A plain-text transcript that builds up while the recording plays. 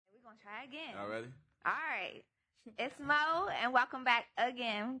gonna try again. Y'all ready? All right. It's Mo, and welcome back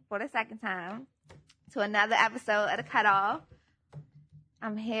again for the second time to another episode of The Cutoff.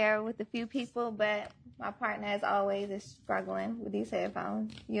 I'm here with a few people, but my partner, as always, is struggling with these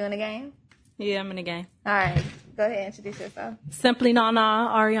headphones. You in the game? Yeah, I'm in the game. All right. Go ahead and introduce yourself. Simply Nana,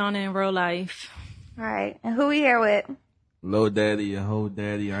 Ariana in real life. All right. And who we here with? Low daddy, your whole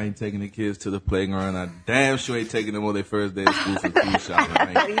daddy. I ain't taking the kids to the playground. I damn sure ain't taking them on their first day of school for food shopping.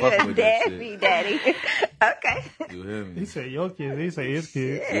 I ain't You fucking a with that shit. deadbeat daddy. Okay. You hear me? He said your kids. He said his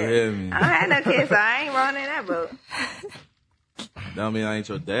kids. You hear me? I don't have no kids, so I ain't rolling in that boat. That mean I ain't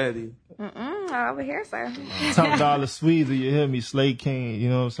your daddy. Over here, sir. Top dollar Sweezy, you hear me? Slay King, you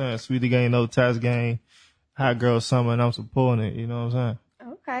know what I'm saying? Sweezy gang, no task gang. Hot girl summer, and I'm supporting it, you know what I'm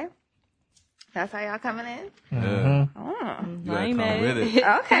saying? Okay. That's how y'all coming in? Yeah. You gotta come with it.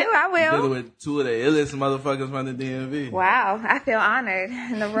 Okay, well, I Dealing will. with two of the illest motherfuckers from the DMV. Wow, I feel honored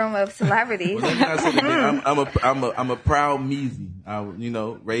in the room of celebrities. Well, let me not say that. I'm a proud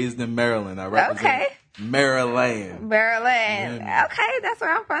Measy. Raised in Maryland. I represent Okay. Maryland. Maryland. Yeah. Okay, that's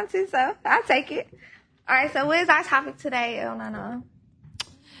where I'm from too, so I'll take it. All right, so what is our topic today? Oh, no.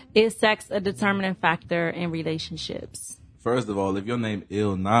 Is sex a determining factor in relationships? First of all, if your name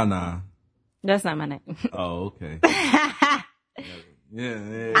Il Nana. That's not my name. Oh, okay.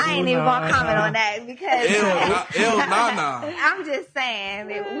 Yeah. I ain't even going to comment on that because Il Nana. I'm just saying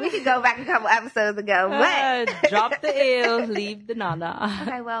that we could go back a couple episodes ago, but... Drop the L, leave the Nana.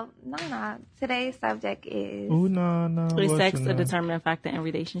 Okay, well, no. Today's subject is... Ooh, no. Is what's sex your a name? determining factor in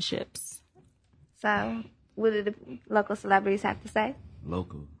relationships? So, what do the local celebrities have to say?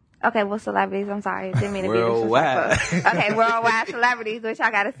 Local. Okay, well, celebrities, I'm sorry. Didn't mean to be Worldwide. disrespectful. Okay, worldwide celebrities, what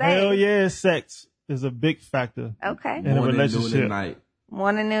y'all got to say? Hell yeah, sex is a big factor Okay. in a Morning, noon, relationship. and night.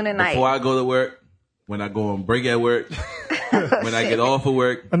 Morning, noon, and night. Before I go to work, when I go on break at work, when I get off of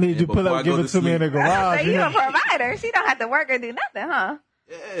work. I need you to pull before I up, give go it to me in the sleep. garage. So you yeah. a provider. She don't have to work or do nothing, huh?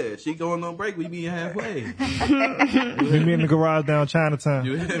 Yeah, she going on break. We meet halfway. Meet me in the garage down Chinatown.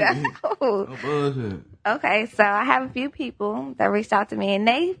 You hear That's me? cool. No bullshit. Okay, so I have a few people that reached out to me, and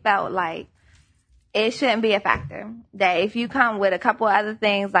they felt like it shouldn't be a factor. That if you come with a couple other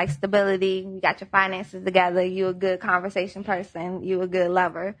things like stability, you got your finances together, you a good conversation person, you a good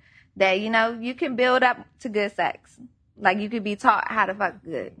lover, that, you can build up to good sex. Like, you could be taught how to fuck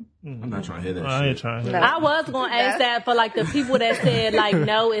good. I'm not trying to hear that I shit. ain't trying to No. hear I was going to ask that for like the people that said like,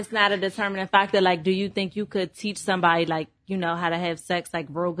 no, it's not a determining factor. Like, do you think you could teach somebody like, how to have sex like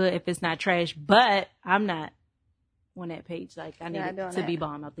real good if it's not trash? But I'm not on that page. Like, I need You're it not to doing be that.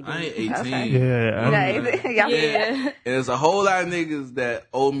 bomb out the I gate. ain't 18. Okay. Yeah. Y'all- Yeah. And there's a whole lot of niggas that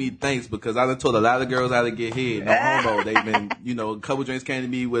owe me thanks because I done told a lot of girls how to get hit. No homo. They've been, a couple drinks came to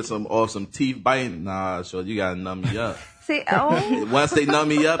me with some teeth biting. Nah, so you gotta numb me up. See, Once they numb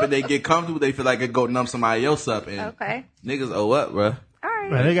me up and they get comfortable, they feel like they go numb somebody else up. And okay. niggas owe up, bruh. All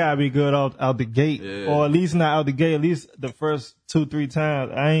right. Man, they gotta be good out the gate, Yeah. or at least not out the gate. At least the first 2-3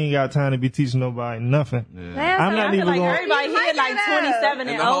 times, I ain't got time to be teaching nobody nothing. Damn, I'm so not I feel even like going. everybody You here like might get 27 And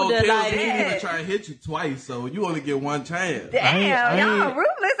and the whole older. kill Like, is me even trying to hit you twice, so you only get one chance. Damn, I y'all ain't-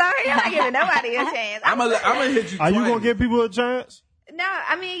 ruthless out here. Y'all not giving nobody a chance. I'm gonna hit you Are twice. you gonna give people a chance? No,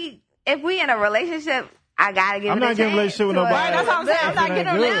 I mean, if we in a relationship, I gotta give I'm it a not giving a chance relationship with to it. nobody. right, that's what I'm saying. I'm not That getting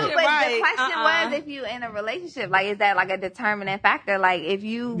a ain't good. relationship But right. the question was, if you in a relationship, like, is that like a determining factor? Like, if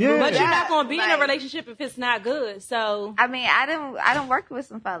you, Yeah. But you're Yeah, not going to be in a like- relationship if it's not good. So, I mean, I don't work with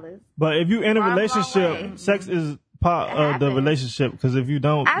some fellas. But if you in a Wrong way. relationship, sex is part It of the happens. relationship. Because if you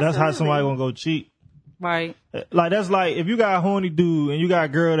don't, that's how Absolutely. somebody gonna go cheat. right. Like that's like if you got a horny dude and you got a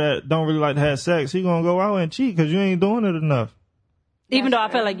girl that don't really like to have sex, he gonna go out and cheat because you ain't doing it enough. Even though I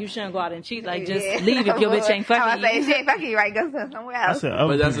true. feel like you shouldn't go out and cheat. Like, just Yeah. leave if your bitch ain't I fucking was saying, you. she ain't fucking you, right? Go somewhere I else. said,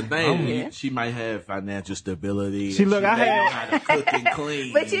 But that's the thing. I'm- She might have financial stability. See, look, she I may had- know how to cook and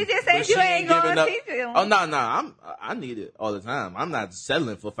clean. But you just said But you she ain't gonna giving up- teach him. Oh no, I need it all the time. I'm not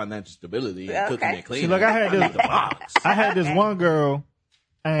settling for financial stability and cooking Okay. and cleaning. See, look, I had need this- the box. I had this one girl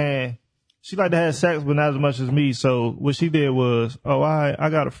and she liked to have sex, but not as much as me. So what she did was, I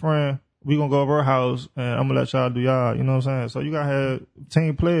got a friend. We gonna go over her house and I'm gonna let y'all do y'all. You know what I'm saying? So you gotta have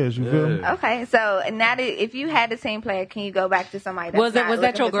team players. You feel me? Yeah. Okay, so now that if you had the team player, can you go back to somebody that's Was not that looking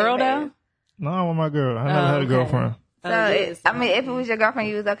your for team girl, players? though? No, I want my girl. I never had a okay. girlfriend. So, yes. I mean, if it was your girlfriend,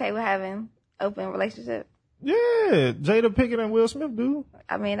 you was okay with having open relationship? Yeah, Jada Pinkett and Will Smith do.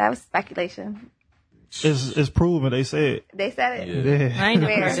 I mean, that was speculation. It's proven. They said. They said it. Yeah. Yeah. I ain't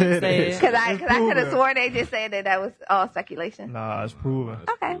never Where? heard it say it. Because I It's could have proven. sworn they just said that was all speculation. Nah, it's proven.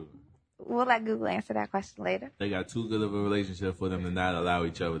 Okay. We'll let Google answer that question later. They got too good of a relationship for them to not allow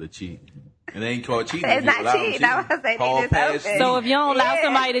each other to cheat. And they ain't called cheating. It's if you not allow them cheating. I was gonna say Hall they just pass open. me. So if you don't allow Yeah.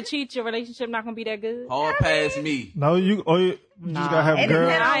 somebody to cheat, your relationship not gonna be that good. Hall pass me. No, you just gotta have a It girl.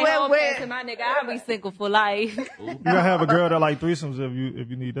 depends. I ain't Well, home well- passing my nigga. I'll be single for life. You gotta have a girl that like threesomes if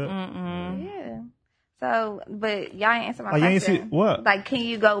you need that. Yeah. So, but y'all ain't answer my Like, you ain't question. see- what? Like, can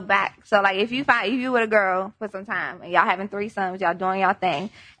you go back? So, like, if you with a girl for some time and y'all having threesomes, y'all doing y'all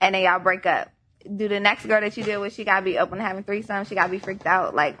thing, and then y'all break up, do the next girl that you deal with, she gotta be open to having threesomes? She gotta be freaked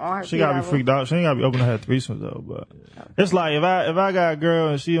out, like on her. She gotta be freaked out. She ain't gotta be open to have threesomes though. But it's like if I got a girl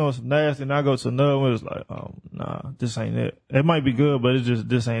and she on some nasty and I go to another one, it's like, oh nah, this ain't it. It might be good, but it's just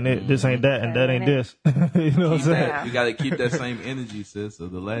this ain't it. This ain't that, and that ain't this. You know what I'm saying? Yeah. You gotta keep that same energy, sis,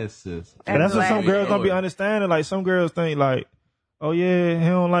 of the last sis. And that's what some Right. girls don't be understanding. Like some girls think like, oh yeah, he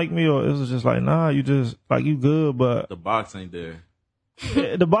don't like me, or it's just like, nah, you just like you good, but The box ain't there.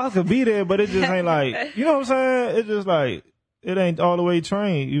 the box could be there, but it just ain't like, you know what I'm saying? It's just like it ain't all the way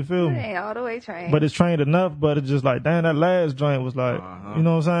trained. You feel It me? ain't all the way trained. But it's trained enough. But it's just like, damn, that last joint was like, you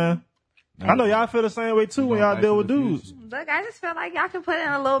know what I'm saying? I know y'all feel the same way too when y'all deal with dudes. Look, I just feel like y'all can put in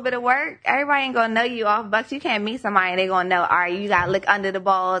a little bit of work. Everybody ain't gonna know you off bucks. You can't meet somebody and they gonna know, all right, you gotta look under the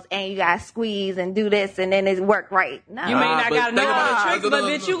balls and you gotta squeeze and do this and then it's work right. No. You may not but gotta know think all about the it. tricks, No, but no,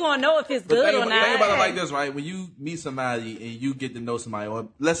 bitch, no. you gonna know if it's But good think or about, think not. about it like this, right? When you meet somebody and you get to know somebody, or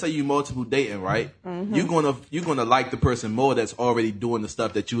let's say you multiple dating, right? Mm-hmm. You're gonna like the person more that's already doing the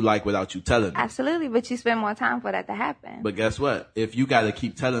stuff that you like without you telling them. Absolutely, but you spend more time for that to happen. But guess what? If you gotta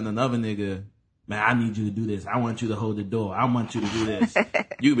keep telling another nigga, man, I need you to do this. I want you to hold the door. I want you to do this.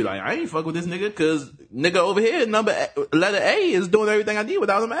 You be like, I ain't fuck with this nigga because nigga over here, letter A is doing everything I need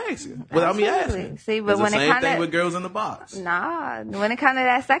without him asking, without me Absolutely. asking. See, but It's when the it same kinda- thing with girls in the box. Nah, when it comes to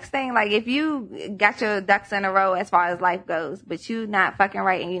that sex thing, like if you got your ducks in a row as far as life goes, but you not fucking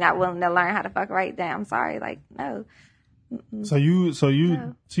right and you're not willing to learn how to fuck right, then I'm sorry, like no. So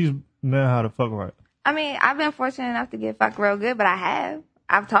you teach men how to fuck right. I mean, I've been fortunate enough to get fucked real good, but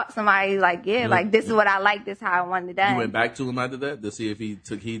I've taught somebody like, like this is what I like, this is how I wanted it done. You went back to him after that to see if he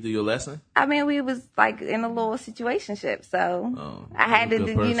took heed to your lesson? I mean, we was like in a little situationship, so Oh, I had to,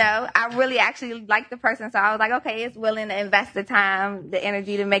 good person. you know, I really actually liked the person, so I was like, okay, it's willing to invest the time, the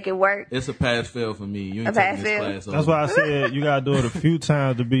energy to make it work. It's a pass fail for me. You ain't A taking pass this fail? class over. That's why I said you gotta do it a few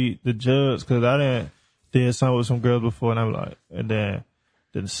times to be the judge. Cause I did something with some girls before, and I'm like, and then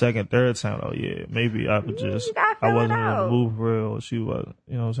the second, third time, oh yeah, maybe I would just, You gotta I feel it wasn't in the out. mood for real, or she wasn't.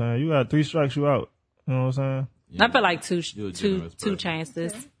 You know what I'm saying? You got 3 strikes, you out. You know what I'm saying? I feel like You're a generous two person.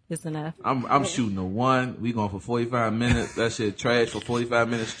 chances is enough. I'm shooting a 1. We going for 45 minutes. That shit trash for 45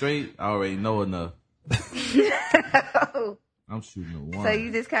 minutes straight. I already know enough. I'm shooting a 1. So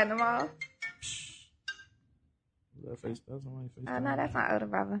you just cut them off? That face, that's my face. Oh no, that's my older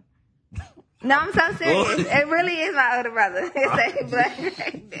brother. No, I'm so serious. It really is my older brother. It's a black Look,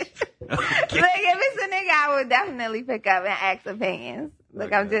 if it's a nigga, I would definitely pick up and ask opinions.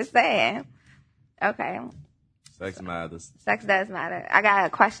 Look, I'm just saying. Okay. Sex matters. Sex does matter. I got a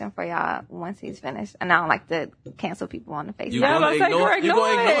question for y'all once he's finished. And I don't like to cancel people on the Facebook. You Yeah, gonna I'm about to say, ignore? girl, You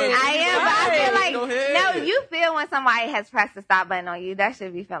gonna ignore ignore it. it? I am, but I Go feel ahead. like, no, you feel when somebody has pressed the stop button on you. That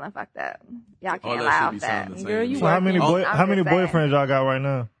should be feeling fucked up. Y'all All can't that lie should off be that. sounding the same. Girl, you So how many working. I'm how many just saying. boyfriends y'all got right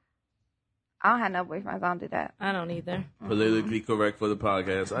now? I don't have no boyfriends. I don't do that. I don't either. Politically correct for the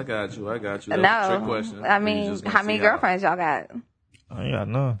podcast. I got you. That was a trick No. question. I We mean, just gonna how many see how- girlfriends y'all got? I ain't got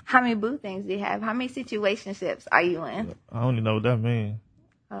none. How many boo things do you have? How many situationships are you in? I don't even know what that means.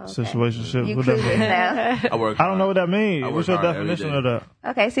 Oh, okay. Situationship. You What that clueless mean? now. I work. I don't know what that means. I What's work your hard every definition day. of that?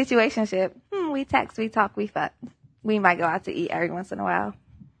 Okay, situationship. We text, we talk, we fuck. We might go out to eat every once in a while.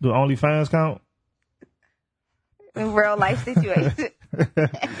 Do OnlyFans count? In real life situation.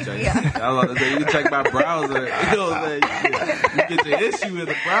 Check. I was about to say, you can check my browser. You know what I'm saying? You get your issue in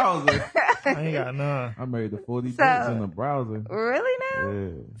the browser. I ain't got none. I married the 40 So- bitch in the browser. Really now? Yeah.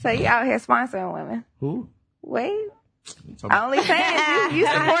 So you out here sponsoring women? Who? Wait, You talking about OnlyFans. you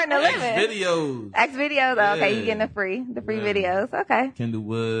supporting the living? videos. X videos. Oh, okay, you Yeah. getting the free Yeah. videos. Okay, Kendall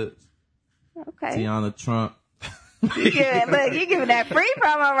Woods, okay. Tiana Trump. You giving that free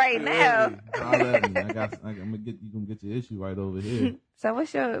promo right now. Holla at me. I'm gonna get you. Gonna get your issue right over here. So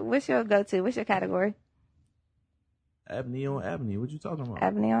what's your go-to? What's your category? Abney on Abney. What you talking about?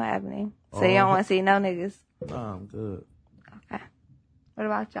 Ebony on ebony. So you don't want to see no niggas. Nah, I'm good. Okay. What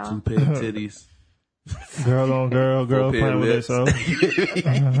about y'all? 2 pair of titties. Girl on girl, girl 4 pair playing of with lips.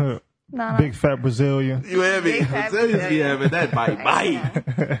 themselves. No. Big fat Brazilian. You hear me? Big fat Titties be Brazilian. having that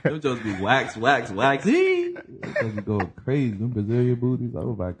bite. Them just be wax. Them just be going crazy. Them Brazilian booties.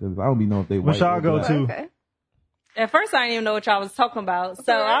 Oh my goodness. I don't be know if they What white y'all or go black. to? Okay. At first, I didn't even know what y'all was talking about.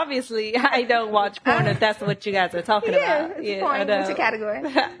 So obviously, I don't watch porn if that's what you guys are talking about. It's porn. What's your category?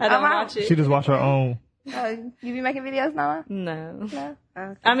 I don't watch it. She just watch her own. You be making videos, Noah? No. Okay.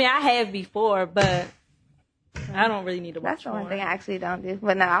 I mean, I have before, but I don't really need to watch That's the one porn. thing I actually don't do.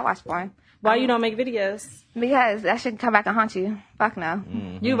 But no, I watch porn. Why you don't make videos? Because that should come back and haunt you. Fuck no.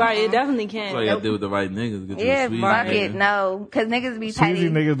 You right, it definitely can. That's why you gotta deal with the right niggas. Get you a Yeah, sweetie fuck nigga. it. No. Because niggas be petty.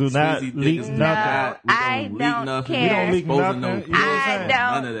 Sweezy niggas do not Sweezy leak niggas nothing. No. I leak don't nothing. care. We don't leak Exposing nothing. no You know what I'm I saying?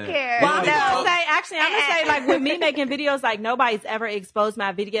 None of don't that. care. Well, I'm No. gonna say, like, with me making videos, like, nobody's ever exposed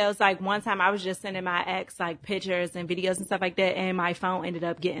my videos. Like, one time I was just sending my ex, like, pictures and videos and stuff like that, and my phone ended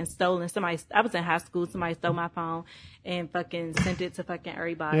up getting stolen. I was in high school, somebody stole my phone and fucking sent it to fucking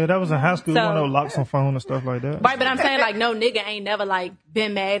everybody. Yeah, that was in high school. So- You know, locks on phone and stuff like that. Right, but I'm saying, like, no nigga ain't never, like,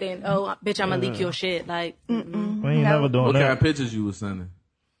 been mad and, oh, bitch, I'm gonna leak your shit. Like, We ain't No. never doing What kind that. of pictures you was sending?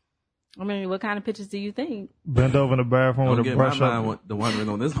 I mean, what kind of pictures do you think? Bend over in the bathroom Don't with a get my brush mind up. the wondering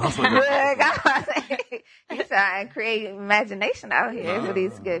on this motherfucker. You trying to create imagination out here for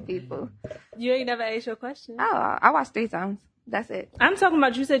these good people. You ain't never asked your question. Oh, I watched 3 times. That's it. I'm talking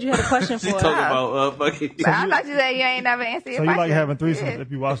about, you said you had a question She for talking us. about fucking. I thought you said you ain't never answered your So you question. like having threesomes Yeah.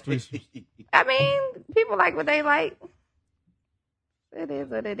 if you watch threesomes. I mean, people like what they like. It is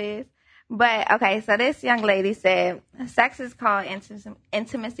what it is. But, okay, so this young lady said, sex is called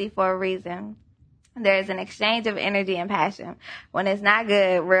intimacy for a reason. There is an exchange of energy and passion. When it's not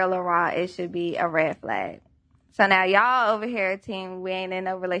good, real or raw, it should be a red flag. So now y'all over here, team, we ain't in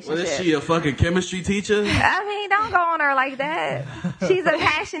no What relationship. is she, a fucking chemistry teacher? I mean, don't go on her like that. She's a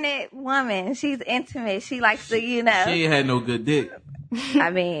passionate woman. She's intimate. She likes to, She ain't had no good dick. I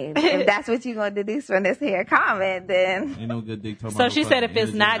mean, if that's what you're going to deduce from this here comment, then Ain't no good dick. Talking So about she no said if fucking it's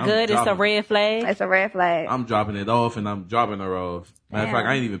energy. not I'm good, it's a dropping- red flag. it's a red flag. I'm dropping it off and I'm dropping her off. Matter of Damn. fact,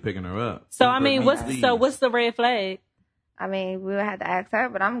 I ain't even picking her up. So, Let I her mean, be, what's please. the red flag? I mean, we would have to ask her,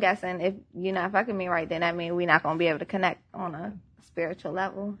 but I'm guessing if you're not fucking me right, then that means we're not going to be able to connect on a spiritual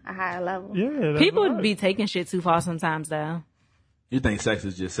level, a higher level. Yeah, that's People right. be taking shit too far sometimes, though. You think sex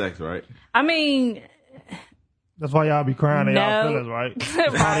is just sex, right? I mean, That's why y'all be crying in y'all No. feelings,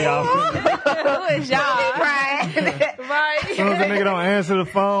 right? All y'all feelings. who is y'all? Crying. Right. As soon as the nigga don't answer the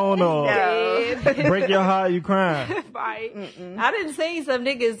phone or No. break your heart, you crying. Right. I didn't see some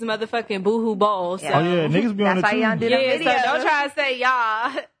niggas motherfucking boohoo balls. So. Yeah. Oh yeah, niggas be on That's it why you don't too. do them Yeah, so videos. don't try to say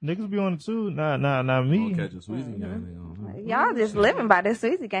y'all. Niggas be on it too. Not me. Don't catch a Sweezy guy. nigga. Y'all just living by this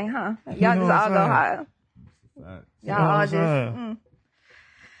Sweezy gang, huh? Y'all know just what all I'm go saying? hard. Facts. Y'all You know what all I'm just, saying?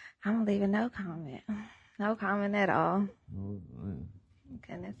 I'm leaving no comment. No comment at all.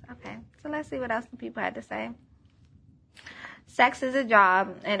 Goodness. Okay. So let's see what else the people had to say. Sex is a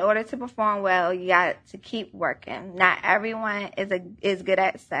job. In order to perform well, you got to keep working. Not everyone is good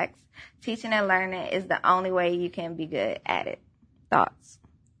at sex. Teaching and learning is the only way you can be good at it. Thoughts?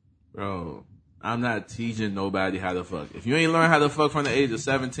 Bro, I'm not teaching nobody how to fuck. If you ain't learn how to fuck from the age of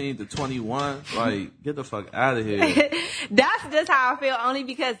 17 to 21, like, get the fuck out of here. That's just how I feel, only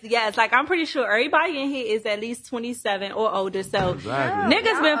because, yes, like, I'm pretty sure everybody in here is at least 27 or older, so Exactly.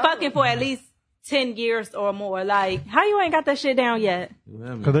 niggas been fucking for at least 10 years or more. Like, how you ain't got that shit down yet? You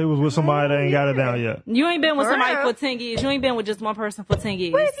hear me? Cause they was with somebody that ain't got it down yet. You ain't been with For somebody real? for 10 years. You ain't been with just one person for 10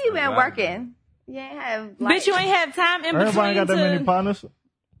 years. What have you been Exactly. working? You ain't have, like, Bitch, you ain't have time in Everybody between ain't got that many partners.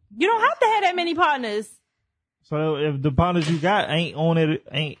 You don't have to have that many partners. So if the partners you got ain't on it,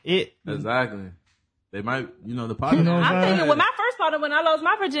 ain't it. Exactly. They might, the partner. You know what I'm I'm saying? thinking with my first partner, when I lost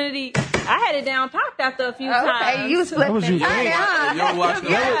my virginity, I had it down packed after a few Okay, times. you was flipping. That was you it. think. Yeah. You don't watch no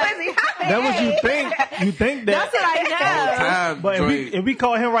That was you think. You think that. That's what I know. time But joint. if we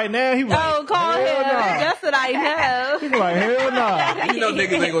call him right now, he was Oh, call him. hell nah. That's what I know. He was like, hell nah. You know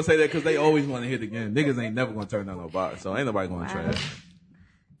niggas ain't gonna say that because they always want to hit again. Niggas ain't never gonna turn down no box, so ain't nobody gonna trash.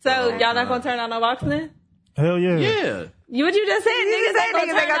 So y'all not gonna turn on no box then? Hell yeah. Yeah. What you just said? You Niggas said ain't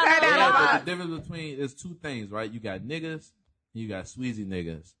gonna turn on no down Yeah, no box. but box. the difference between is two things, right? You got niggas, and you got Sweezy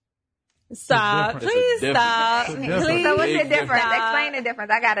niggas. Stop. It's a Please difference. stop. It's a difference. Please So what's the Big difference? stop. Explain the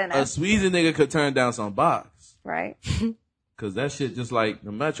difference. I gotta A know. Sweezy nigga could turn down some box, Right. cause that shit just like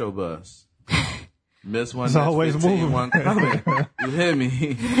the Metro bus. Miss one, It's that's always 15, moving. one coming. You hear me?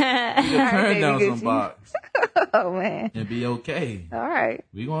 You can turn baby down some Gucci. box Oh man. and be okay. All right.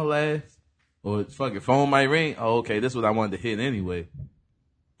 We gonna last. Or fuck it, phone might ring. Oh, okay, this is what I wanted to hit anyway.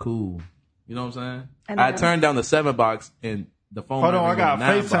 Cool. You know what I'm saying? I I know. turned down the 7 box and the phone Hold might on, I ring got on a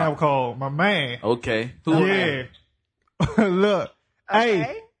the 9 FaceTime box. call. My man. Okay. Who? Yeah. Look. Okay.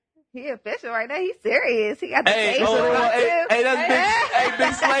 Hey. He official right now. He's serious. He got the Hey, facial oh, one, hey, too. hey, that's big. Hey,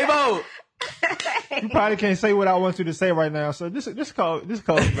 big Slavo. You probably can't say what I want you to say right now. So just call me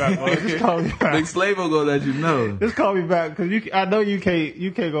back, bro. Just call me back. Big Slave will go let you know. Just call me back because I know you can't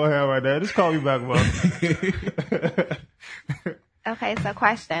go ahead right now. Just call me back, bro. Okay, so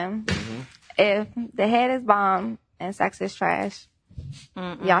question: if the head is bomb and sex is trash,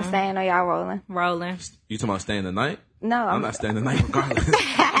 y'all staying or y'all rolling? Rolling. You talking about staying the night? No, I'm not staying the night regardless.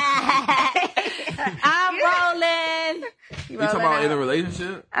 I'm rolling. You talking about in a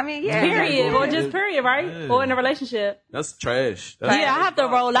relationship? I mean, yeah. Period. Or just period, right? Yeah. Or in a relationship. That's trash. That's Yeah, I have to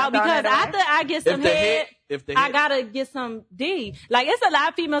roll out Don't because know that. after I get some head, if the I head, gotta get some D. Like, it's a lot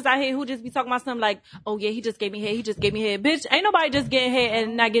of females out here who just be talking about something like, oh yeah, he just gave me head, he just gave me head. Bitch, ain't nobody just getting head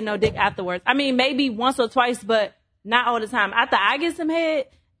and not getting no dick afterwards. I mean, maybe once or twice, but not all the time. After I get some head,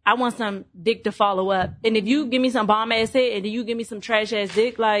 I want some dick to follow up. And if you give me some bomb ass head and then you give me some trash ass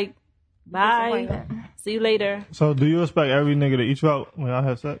dick, like, bye. See you later. So do you expect every nigga to eat you out when y'all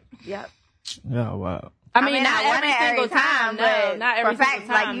have sex? Yep. Yeah, wow. I mean, not I want every it single time. No, but not every for single fact,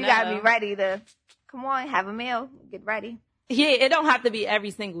 time. like you no. gotta be ready to come on, have a meal, get ready. Yeah, it don't have to be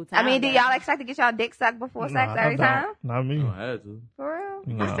every single time. I mean, do though. y'all expect to get y'all dick sucked before sex every time? Not me. I had to. For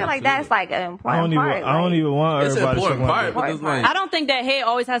real? No. I feel like that's like an I important don't part. even. I don't even want It's an everybody to important suck my part, dick. but it's like, I don't think that head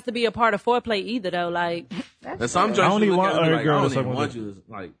always has to be a part of foreplay either, though. Like, and some I don't joints you even look want at it every like, girl I to don't suck even my want dick. you to,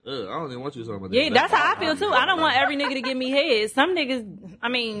 like, I don't even want you to suck my dick. yeah, that's how I feel too. I don't want every nigga to give me head. Some niggas, I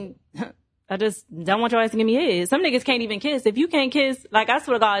mean, I just don't want your ass to give me head. Some niggas can't even kiss. If you can't kiss, like, I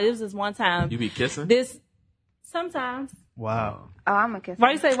swear to God, this is one time. You be kissing? Sometimes. Wow. Oh, I'm a kisser.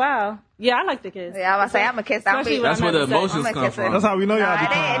 Why you say wow? Yeah, I like to kiss. Yeah, I was say I'm a kisser. Especially when That's where the I'm having sex. emotions I'm a come kisser. from. That's how we know No, y'all be it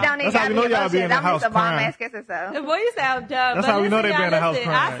crying. don't even That's how gotta we know be y'all be in the I'm house just a bomb crying. ass kisser, so. Boy, you sound dumb. That's But how we know listen, they be in the y'all, house listen,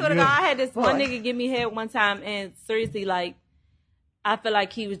 crying. I swear to Yeah. God, I had this one Boy. nigga give me head one time, and seriously, like, I feel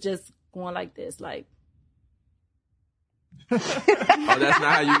like he was just going like this, like. Oh, that's not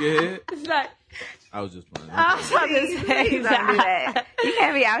how you get hit? It's like, I was just playing. I was trying to say Please don't do that. You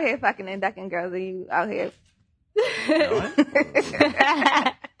can't be out here fucking and ducking girls and you out here.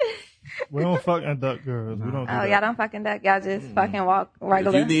 We don't fuck and duck girls. We don't do Oh, that. y'all don't fucking duck. Y'all just fucking walk If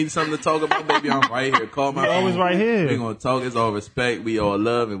regular. you need something to talk about, baby, I'm right here. Call my We always phone. right here. We gonna talk. It's all respect. We all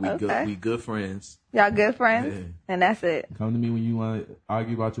love, and we Okay. good. We good friends. Y'all good friends? Yeah. And that's it. Come to me when you want to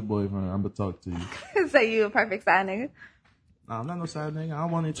argue about your boyfriend. I'm gonna talk to you. So you a perfect side nigga. Nah, I'm not no side nigga. I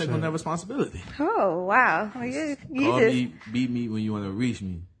don't want to take on that responsibility. Oh, wow. Well, you Call just. me, beat me when you want to reach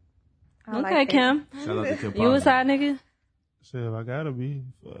me. I like okay, it. Kim. Shout out to Kim. You a side nigga? Shit, I gotta be.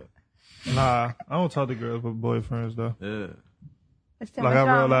 Fuck. Nah, I don't talk to girls with boyfriends though. Yeah. It's too Like much I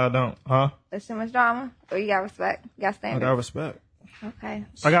drama. real I don't. Huh? It's too much drama. Or you got respect. You got I standards. got respect. Okay.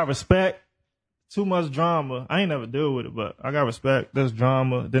 I got respect. Too much drama. I ain't never deal with it, but I got respect. There's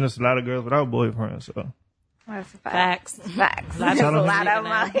drama. Then there's a lot of girls without boyfriends. So That's a fact. Facts. Facts. Lot of There's a people lot of nigga them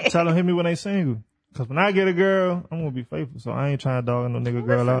out here. tell them hit me when they single. Cause when I get a girl, I'm gonna be faithful. So I ain't trying to dog no nigga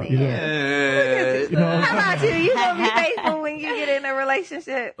girl out. You know? Yeah. You know what I'm How saying? about you? You gonna be faithful when you get in a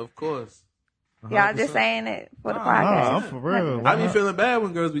relationship. Of course. Y'all just 100%. saying it for the Nah, podcast. I'm for real. I be feeling bad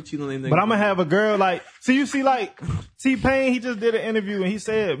when girls be cheating on their niggas. But I'm gonna have a girl like, you see like T-Pain, he just did an interview and he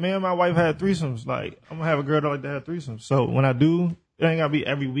said, me and my wife had threesomes. Like, I'm gonna have a girl that like to have threesomes. So when I do, it ain't gotta be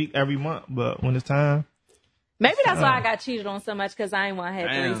every week, every month, but when it's time. Maybe that's why I got cheated on so much because I ain't want to have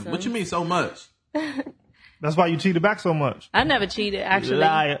Damn, threesomes. what you mean so much? That's why you cheated back so much. I never cheated, actually.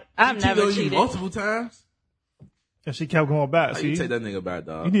 Liar. I've Cheated never on you cheated. multiple times? And she kept going back. How See, you take that nigga back,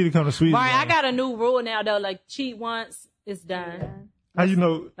 dog? you need to come to Sweden. Right, I man. got a new rule now, though. Like, cheat once, it's done. How you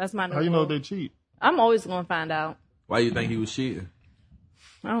know? That's my new How you know rule. they cheat? I'm always going to find out. Why you think he was cheating?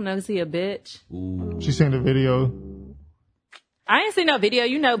 I don't know, is he a bitch? Ooh. She seen the video. I ain't seen no video.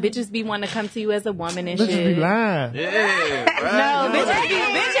 You know, bitches be wanting to come to you as a woman and Bitches shit. be lying. Yeah, right. No,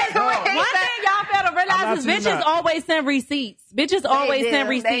 bitches. One thing y'all fail to I'm realize not is seeing bitches that. always send receipts. Bitches always send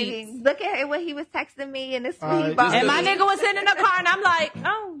receipts. Look at what he was texting me and this is what he Alright, bought. And my nigga was sitting in the car, and I'm like,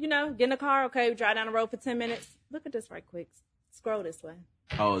 oh, you know, get in the car, okay, we drive down the road for 10 minutes. Look at this right quick. Scroll this way.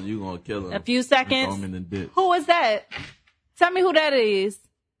 Oh, you gonna kill him. A few Throw seconds. him in the ditch. Who is that? Tell me who that is.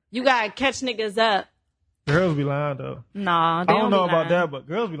 You gotta catch niggas up. Girls be lying though. Nah, they I don't know be about lying. that, but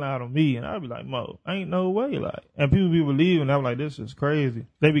girls be lying on me, and I'd be like, Mo, ain't no way, like. And people be believing. I'm like, this is crazy.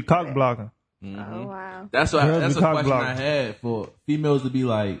 They be cock blocking. Oh, wow. That's what. Girls That's be a cock question I blocking. had for females to be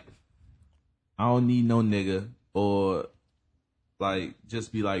like, I don't need no nigga, or like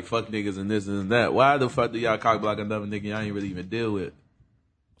just be like, fuck niggas and this and that. Why the fuck do y'all cock block another nigga y'all ain't really even deal with?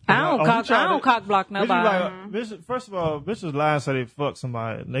 I don't cock block Bitches nobody. like, bitches, first of all, bitches lying so they fuck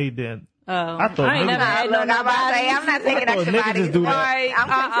somebody and they didn't. Oh, I thought I ain't niggas- never had Look, no I'm about to say, nobody. I'm not taking I thought extra niggas bodies. just do that. Right. I'm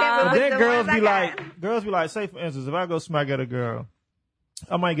content But with then the girls ones I be got. like, say for instance, if I go smack at a girl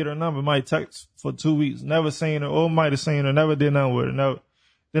I might get her number, might text for 2 weeks, never seen her, or might have seen her, never did nothing with her. Never.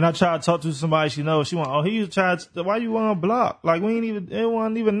 Then I try to talk to somebody she knows. She want, he was trying to, why you want to block? Like, it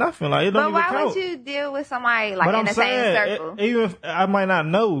wasn't even nothing. Like, it don't But even count. why would you deal with somebody like But in I'm the saying, same circle? even if I might not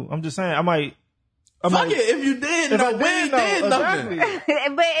know, I'm just saying, I might. Fuck it, if you did know, we ain't did nothing.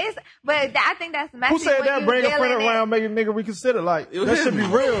 I think that's messy. Who said when that? you Bring a friend dealing around, make a nigga reconsider. Like, It was that should him.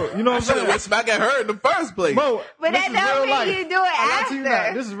 be real. You know what I'm Should have saying? went smack at her in the first place. Bro, But this that is don't real mean life. you do it I lie to you after.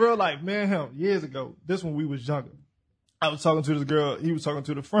 not. This is real life. Me and him, years ago. This when we was younger. I was talking to this girl. He was talking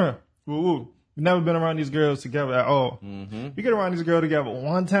to the friend. Woo-woo. We never been around these girls together at all. Mm-hmm. We get around these girls together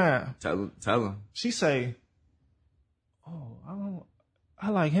one time. Tell him. She say, I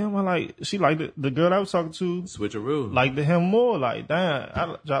like him. She liked the girl I was talking to. Switcheroo. Liked him more. Like, damn,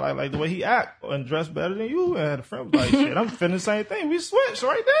 I like the way he act and dress better than you. And the friend was like, shit, I'm feeling the same thing. We switched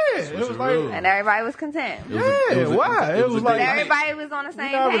right there. It was like, Switcheroo. And everybody was content. why? It was a like, good night. Everybody was on the we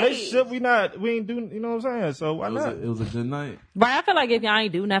same not a page. relationship. We ain't doing, you know what I'm saying? So why not? It was a good night. Right, I feel like if y'all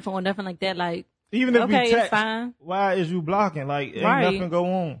ain't do nothing or nothing like that, like, Even if okay, we it's text, fine. why is you blocking? Like, ain't Right. nothing go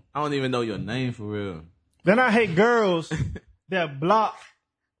on. I don't even know your name for real. Then I hate girls that block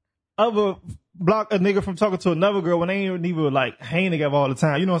a nigga from talking to another girl when they ain't even like hang together all the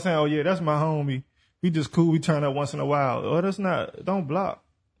time. You know what I'm saying? Oh yeah, that's my homie. We just cool. We turn up once in a while. Oh, that's not. Don't block.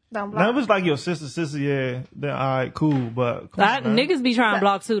 Don't Now block. if it's like your sister, yeah, then all right, cool. But come on, man. Niggas be trying to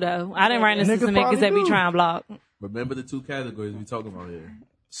block too, though. I didn't write into Niggas some niggas probably that be do. trying to block. Remember the two categories we talking about here.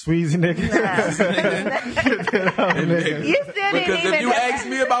 Sweezy nigga. You still didn't Because even if you ask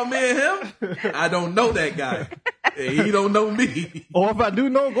me about me and him, I don't know that guy. And he don't know me. Or if I do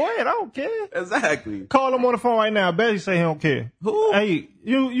know, go ahead. I don't care. Exactly. Call him on the phone right now. I bet he say he don't care. Who? Hey,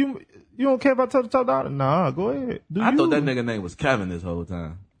 you don't care about top daughter? Nah, go ahead. Do I you. thought that nigga name was Kevin this whole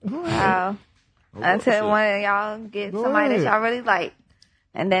time. Wow. Oh, Until shit. one of y'all get Go somebody ahead. that y'all really like.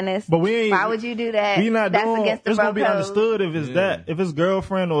 And then it's, But we ain't. why would you do that? We not That's doing. against the It's bro gonna be code. understood if it's that. If it's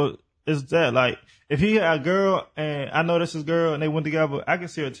girlfriend or it's that. Like if he had a girl and I know this is girl and they went together, I can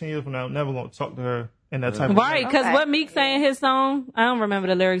see her 10 years from now. I'm never gonna talk to her in that type of Right, because Okay. what Meek saying in his song, I don't remember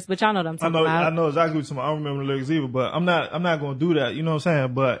the lyrics, but y'all know what I'm I talking know about. exactly what I don't remember the lyrics either, but I'm not gonna do that. You know what I'm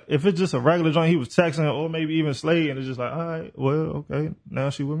saying? But if it's just a regular joint, he was texting or maybe even Slade, and it's just like, all right, well, okay, now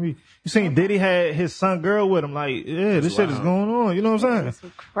she with me. You seen Diddy had his son girl with him? Like, yeah, this shit is wild. going on. You know what I'm saying?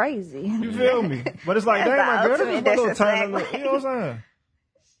 It's crazy. You feel me? But it's like, That's dang, my the girl, this is ultimate my little tiny disrespect. little. You know what I'm saying?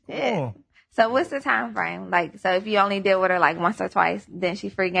 Yeah. Come on. So what's the time frame? Like, so if you only deal with her like once or twice, then she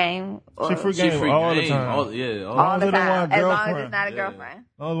free game? Or She free She game free all game. the time. All all Long the as it don't time. want a As long as girlfriend. it's not a Yeah. girlfriend.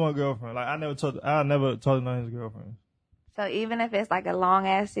 Only one girlfriend. Like I never told none of his girlfriends. So even if it's like a long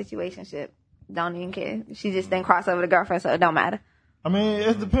ass situationship, don't even care. She just didn't cross over the girlfriend, so it don't matter. I mean,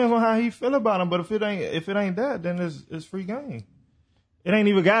 it depends on how he feel about him. But if it ain't that, then it's free game. It ain't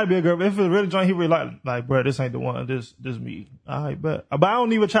even gotta be a girl. If it's really joint, he really like, bro, this ain't the one. This me. All right, but I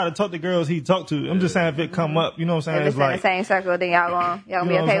don't even try to talk to girls he talk to. I'm just saying if it come up, you know what I'm saying? If it's in the same circle, then y'all gonna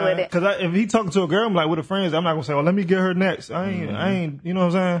be okay with it. Because if he talking to a girl, I'm like with her friends, I'm not gonna say, well, let me get her next. I ain't, you know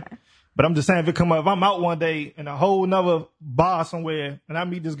what I'm saying? But I'm just saying if it come up, if I'm out one day in a whole nother bar somewhere and I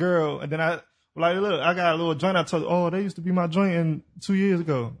meet this girl and then I like, look, I got a little joint. I told, oh, they used to be my joint in 2 years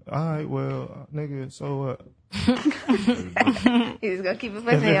ago. All right, well, nigga, so what? You just gonna keep it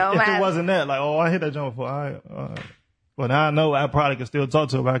pushing. It don't If it matter. wasn't that, like, oh, I hit that joint before. All right. Well, now I know I probably can still talk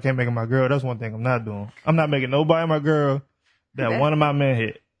to her, but I can't make her my girl. That's one thing I'm not doing. I'm not making nobody my girl that one of my men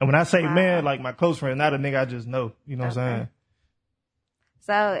hit. And when I say man, like my close friend, not a nigga I just know. You know what I'm saying?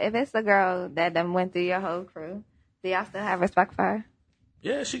 So if it's the girl that done went through your whole crew, do y'all still have respect for her?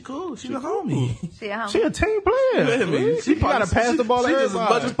 Yeah, she cool. She a homie. She a homie. She a team player. You hear me? She gotta pass the ball to She just as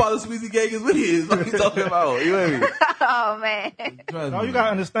much everybody. as part of Sweezy Gang as we is. What you talking about? You hear me? Oh man. Trust Oh, me. you gotta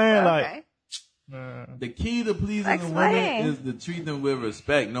understand, Okay. The key to pleasing a Explain. woman is to treat them with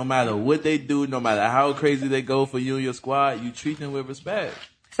respect. No matter what they do, no matter how crazy they go for you and your squad, you treat them with respect.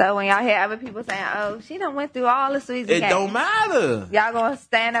 So when y'all hear other people saying, "Oh, she done went through all the Sweezy It gang," don't matter. y'all gonna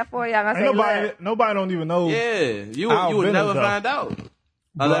stand up for her? Y'all gonna Ain't say, nobody don't even know. Yeah, you Our would business, never though. find out.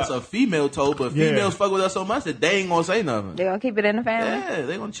 Unless a female told, but Yeah. females fuck with us so much that they ain't gonna say nothing. "Look, they gonna keep it in the family." Yeah,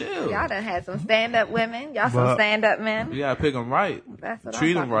 they gonna chill. Y'all done had some stand up women. Y'all some But- stand up men. You gotta pick them right. That's what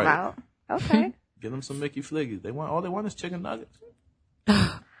Treat I'm 'em talking right. about. Okay. Get them some Mickey Fliggies. All they want is chicken nuggets.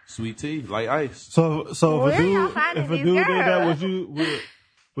 Sweet tea, like ice. So Where if y'all a finding dude, these did that, girls?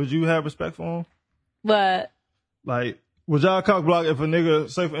 would you have respect for him? But Like, would y'all cock block if a nigga,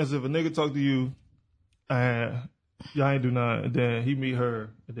 say for instance, if a nigga talk to you and y'all ain't do nothing, and then he meet her,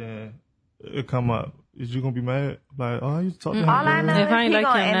 and then it come up, is you gonna be mad? Like, oh, I used to talk to him. All I know If is I ain't he like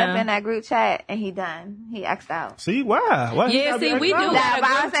gonna him end up now. in that group chat and he done. He X'd out. See, why? Why he Yeah, gotta be see, we do X'd out? got But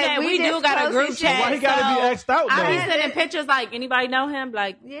I a group say chat. we We do just got a close group this shit. chat. Why he gotta be X'd out I be though? sending pictures like, anybody know him?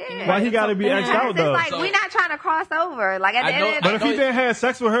 Like, Yeah. Why he gotta be X'd out It's though? like So- we not trying to cross over. Like at the I end know- of But the if he didn't have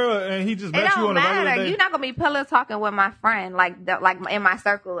sex with her and he just it met you don't on a regular matter. day, You're not gonna be pillow talking with my friend like in my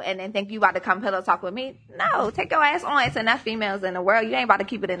circle, and then think you about to come pillow talk with me. No, take your ass on. It's enough females in the world. You ain't about to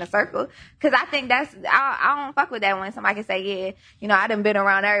keep it in a circle. Because I think I don't fuck with that when somebody can say, yeah, you know, I done been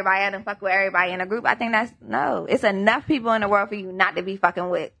around everybody. I done fuck with everybody in a group. I think no. It's enough people in the world for you not to be fucking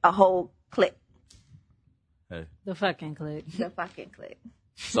with a whole clique. Hey. the fucking click. The fucking clique.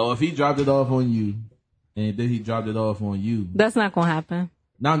 So if he dropped it off on you, and then he dropped it off on you, That's not gonna happen.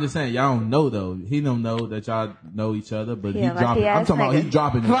 now I'm just saying y'all don't know though. He don't know that y'all know each other, but Yeah, he dropping. lucky I'm ass talking about he nigga.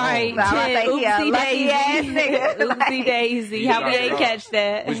 dropping it Right. off. So I Yeah, think he a oopsie lucky ass daisy. nigga. Oopsie Like, daisy. How we ain't catch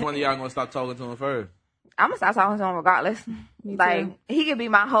that? Which one of y'all gonna stop talking to him first? I'm gonna stop talking to him regardless. Me Like too. he could be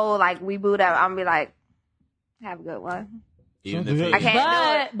my whole like we boot up. I'm gonna be like, have a good one. Even So, if I can't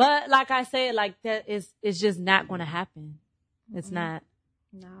do it. But like I said, like that is it's just not gonna happen. It's not.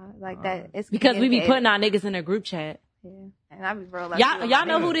 No, like that. It's Because we be communicated. putting our niggas in a group chat. Yeah. And I be real lucky. Y'all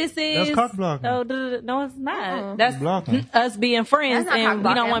know who this is? That's cock blocking. No, it's not. Mm-mm. That's Blocking. us being friends, That's not and cock we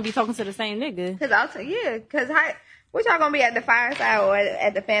blocking. don't want to be talking to the same nigga. Cause I'll tell you, what y'all gonna be at the fireside or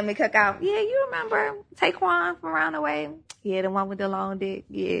at the family cookout? Yeah, you remember Taquan from around the way? Yeah, the one with the long dick.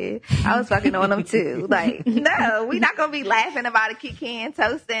 Yeah, I was fucking on him too. Like, no, we not gonna be laughing about a Kiki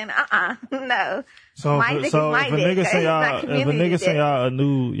toasting. No. So, My dick is my if a dick. nigga send It's not y'all, if a community nigga send dick. y'all a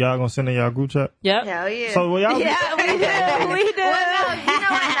nude, y'all gonna send in y'all group chat? Yep. Hell yeah. So will y'all? Yeah, we do. We do. Well, no, you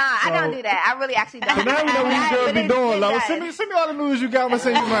know what? No, I don't do that. I really actually don't. So now we know what you girls But be it- doing. it Like, does. send me all the news you got. I'm gonna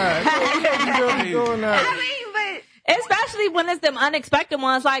send you mine. You know what you girls be doing now. I mean, but Especially when it's them unexpected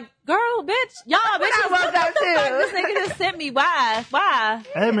ones, like, girl, bitch, y'all, bitch, I what woke the up fuck to. this nigga just sent me? Why?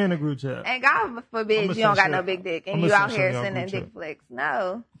 Add me in the group chat. and God forbid I'ma you don't got send no shit. big dick and I'ma you send out shit here in y'all sending group dick chat. flicks.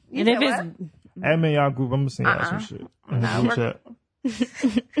 No. You And said if what? it's Add me in y'all group. I'm gonna send y'all some shit. In the No, group chat.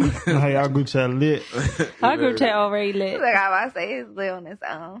 How y'all group chat lit? our group chat already lit. Like I was about to say, it's lit on its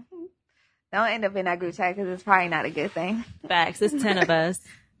own. Don't end up in that group chat because it's probably not a good thing. Facts. It's 10 of us.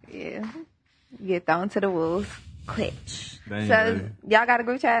 Yeah. You get thrown to the wolves. Quick. Dang, So, really. y'all got a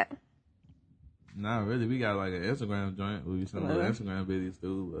group chat? Nah, really, we got like an Instagram joint where we send little Instagram videos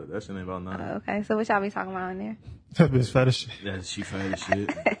too, but that shit ain't about nothing. Okay, so what y'all be talking about in there? That bitch fetish. Yeah, she fat as shit.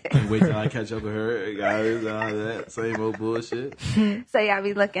 Can't wait till I catch up with her, guys, and all that same old bullshit. So y'all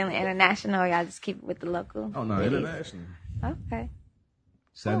be looking international or y'all just keep it with the local? Oh no, international. Okay.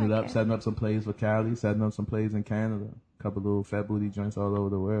 Setting Okay. setting up some plays for Cali, setting up some plays in Canada. Couple little fat booty joints all over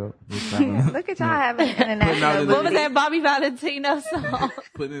the world. Just trying to- Look at y'all having Putting out international the- What was booty. that Bobby Valentino song?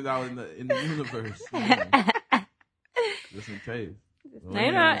 putting it out in the universe. Yeah. Just in case.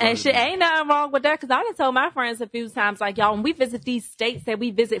 Ain't nothing wrong with that, because I done told my friends a few times, like, y'all, when we visit these states that we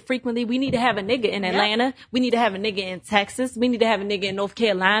visit frequently, we need to have a nigga in Atlanta. We need to have a nigga in Texas. We need to have a nigga in North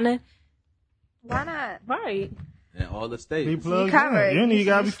Carolina. Why not? Right. In all the Be states. plugged covered. in. You ain't You even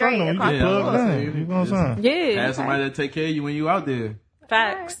gotta be should be fucking them. You straight just across plugged the in. board. You know what I'm saying? Yeah. Have somebody to take care of you when you out there.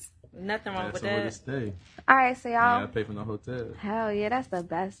 Facts. Nothing wrong Have with somewhere to that. stay. All right, so You y'all. gotta pay for no hotel. Hell yeah, that's the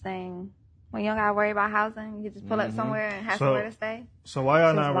best thing. When you don't gotta worry about housing, you just pull up somewhere and have So- somewhere to stay. So why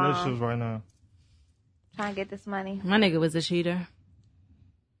y'all This not is in long. relationships right now? Trying to get this money. My nigga was a cheater.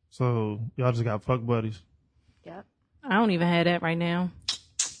 So y'all just got fuck buddies. Yep. I don't even have that right now.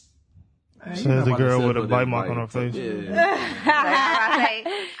 Says the girl with a bite mark on her face. Yeah. Like I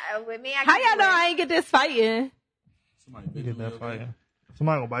say, with me, I How can y'all do know it. I ain't get this fighting? Somebody You bit get you, that okay? fighting.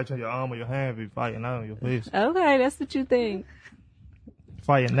 Somebody gonna bite you on your arm or your hand if you fighting out on your face. Okay, that's what you think.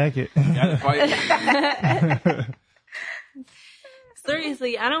 Fighting naked. Gotta fight.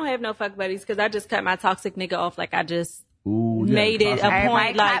 Seriously, I don't have no fuck buddies because I just cut my toxic nigga off. Like, I just Ooh, yeah, made it a possibly. Everybody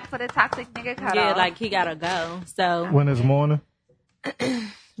point, like, clap for the toxic nigga cut yeah, off. like he gotta go. So When it's morning.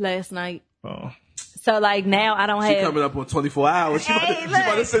 last night. Oh. So like now I don't She have. coming up on 24 hours. She, Hey,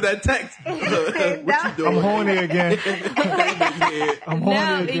 about to look. send that text. What you doing? I'm horny again. Yeah. I'm No,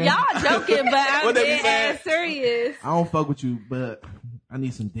 horny again. y'all joking, but I'm What they be dead saying? ass serious. I don't fuck with you, but I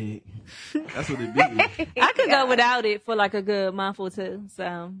need some dick. That's what it be. I could go without it for like a good month or two.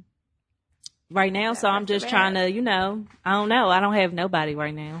 So right now, so I'm just trying to, you know, I don't know. I don't have nobody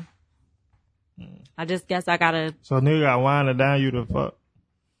right now. I just guess I gotta. So nigga got winding down you to fuck.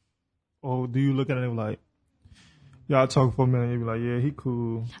 Or do you look at him like, y'all talk for a minute and you be like, yeah, he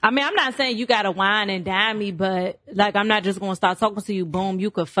cool. I mean, I'm not saying you gotta wine and dine me, but like I'm not just gonna start talking to you. Boom,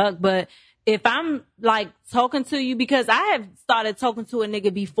 you could fuck, but if I'm like talking to you, because I have started talking to a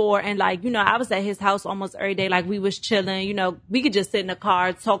nigga before, and like, you know, I was at his house almost every day. Like we was chilling, you know, we could just sit in the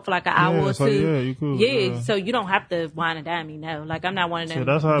car, talk for like an hour or so two. yeah, you cool. Yeah, so you don't have to wine and dine me, no. Like I'm not one of them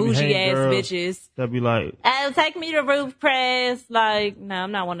that's how I be bougie hanging ass girls bitches. that be like, Oh, take me to Roof Chris. Like, no,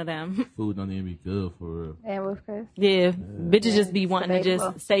 I'm not one of them. Food don't even be good for real. And with Chris, Yeah, bitches just be wanting to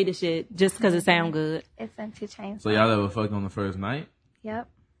debatable. just say the shit just because it sound good. it's into change. So y'all ever fucked on the first night? Yep.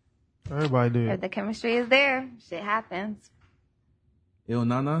 everybody If did. the chemistry is there, shit happens. Ill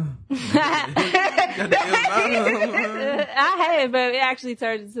Nana? I had, but it actually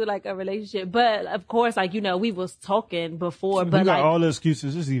turned into like a relationship. But of course, like, you know, we was talking before, You but got like, all the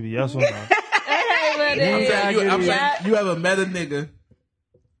excuses. Just either yes or no. I'm saying you ever met a nigga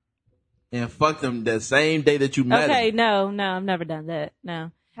and fucked him the same day that you met okay, him? no, I've never done that.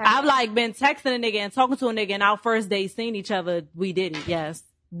 No. I've like been texting a nigga and talking to a nigga, and our first day seeing each other, we did it, yes.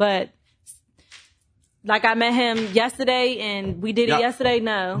 But like I met him yesterday and we did it yesterday,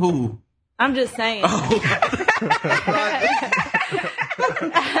 no. Who? I'm just saying.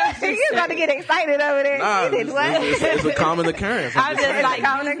 You're about to get excited over there. Nah, You did what? it's a common occurrence. I'm just like,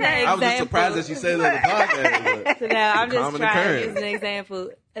 Common using an occurrence. I was just surprised that example. she said it on the podcast. But So now I'm just common trying occurrence. to use an example.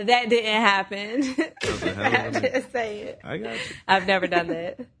 That didn't happen. I'm just saying. I got you. I've never done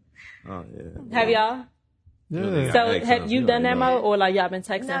that. Oh, yeah. Have y'all? Yeah. So Yeah, have you done that, Mo? Or like y'all been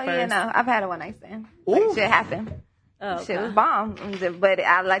texting No, first? yeah, no. I've had a one night stand. Like, shit happened. Oh, Shit okay. was bomb. But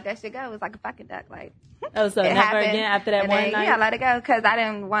I let that shit go. It was like a fucking duck. Like, Oh, so it never happened. again after that And one then, night? Yeah, I let it go because I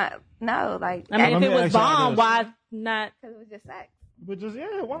didn't want, no, like, I mean, Let if me it was ask y'all bomb, this. why not? because it was just sex. But just,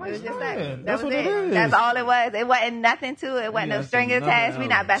 yeah, one It night was just sex. stand. That That's was what it is. That's all it was. It wasn't nothing to it. It wasn't no that's string another attached. We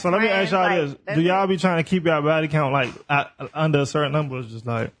not best So let me friends. ask y'all Like, this. that's Do y'all it. be trying to keep y'all body count like under a certain number? It's just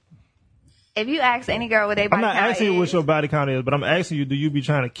like, If you ask any girl what they I'm body not count asking you is, what your body count is, but I'm asking you, do you be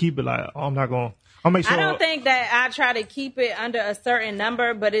trying to keep it like, oh, I'm not going to, I'll make sure. I don't think that I try to keep it under a certain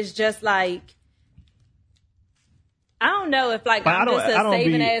number, but it's just like, I don't know if like But I I'm don't- just I a don't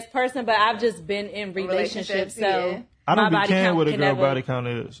saving be- ass person, but I've just been in relationships, so yeah. I don't my be body caring count what a can girl never- body count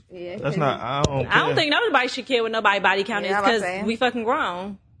is. Yeah, That's 'cause not, I don't care. I don't think nobody should care what nobody body count Yeah, is I'm about to because say. we fucking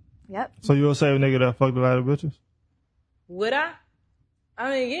grown. Yep. So you'll say a nigga that fucked a lot of bitches? Would I? I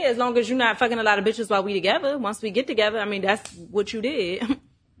mean, yeah, as long as you're not fucking a lot of bitches while we together. Once we get together, I mean, that's what you did.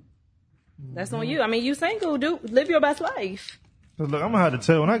 That's on you. I mean, you single, dude. Live your best life. 'Cause look, I'm gonna have to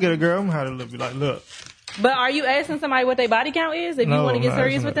tell, when I get a girl, I'm gonna have to be like, look. But are you asking somebody what their body count is if you want to I'm get not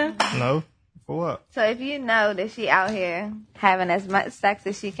serious asking with them? that. No. For what? So if you know that she out here having as much sex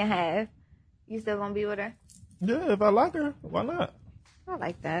as she can have, you still gonna be with her? Yeah, if I like her, why not? I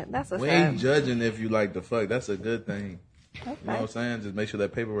like that. That's what's We up. ain't judging if you like the fuck. That's a good thing. You know what I'm Okay. saying? Just make sure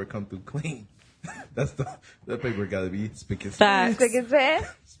that paperwork come through clean. That paperwork gotta be spick and Facts. Stick his head.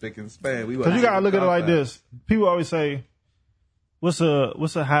 spick and span. Because you gotta look at it like this. People always say, what's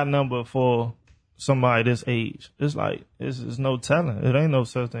a high number for somebody this age? It's like, it's no telling. It ain't no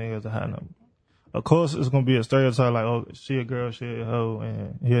such thing as a high number. Of course, it's gonna be a stereotype like, oh, she a girl, she a hoe,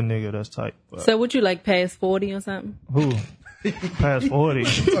 and he a nigga, that's tight. But So would you like past 40 or something? who? Past 40.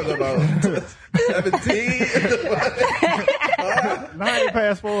 Talking about 17. No, I ain't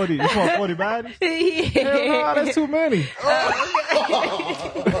past 40. You want 40 bodies? Hell no, that's too many. So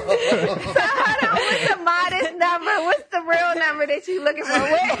hold on, what's the modest number? What's the real number that you looking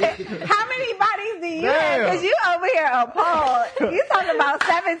for? How many bodies do you have? Damn. Because you over here appalled. You talking about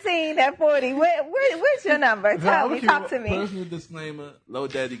 17 at 40. What's your number? Tell me. Talk to me. Personal disclaimer: Low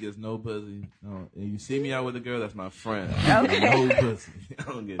Daddy gets no pussy. No, and you see me out with a girl, that's my friend. Okay. No pussy. I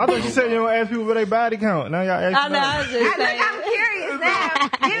don't get I thought no you said you don't ask people what they body count. Now y'all I asking know, I us. was just saying. I'm curious now.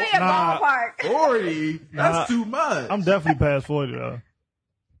 Give me a Nah. ballpark. 40. That's Nah. too much. I'm definitely past 40 though.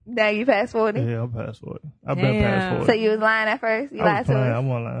 Now you past 40. Yeah, I'm past 40. I've been Damn. past 40. So you was lying at first? You I lied was to playing. us? I'm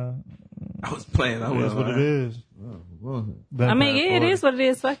online. I was playing. I It was is what it is. Been I mean, past yeah, it 40. is what it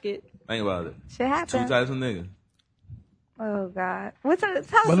is. Fuck it. Think about it. Shit Two happened. types of niggas. Oh God. What's up? Tell us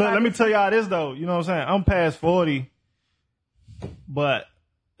But look, about let me it. tell y'all this though. You know what I'm saying? I'm past 40, but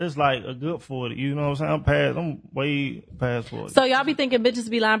it's like a good 40. You know what I'm saying? I'm way past 40. So y'all be thinking bitches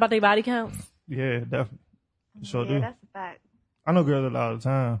be lying about their body counts? Yeah, definitely. Sure Yeah, do. that's a fact. I know girls a lot of the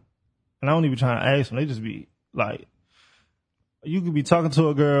time. And I don't even try to ask them. They just be like, you could be talking to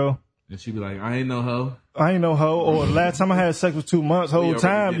a girl. And she be like, I ain't no hoe. I ain't no hoe. Or the last time I had sex was 2 months. Whole already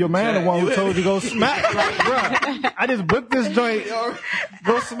time, did your the man the chat. one who You told you go smack. Like, bruh, I just booked this joint.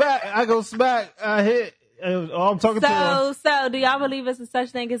 Go smack. I go smack. I hit. I'm talking to her. So do y'all believe it's a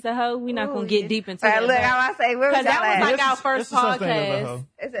such thing as a hoe? We're not gonna get deep into All right, that. look, but- I want to say, where was Cause that y'all was at? like our It's first a such thing as a podcast. hoe.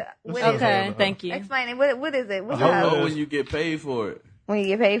 Is it, what It's is a it? Okay, hoe. thank you. Explain it. What is it? What's A hoe a hoe? Oh, when you get paid for it. when you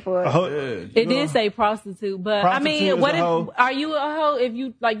get paid for it. A hoe, Yeah. It did say prostitute, but I Prostitute mean, is what a if hoe. are you a hoe if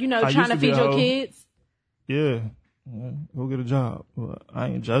you like I trying used to to be feed a your hoe. kids? yeah. Go get a job. Well, I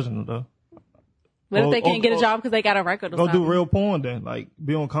ain't judging them though. What if Or- they can't get a or- job because they got a record or Go something? do real porn then. Like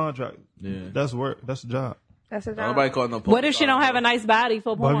be on contract. Yeah. That's work. That's a job. That's a job. Nobody calling no What if she don't have a nice body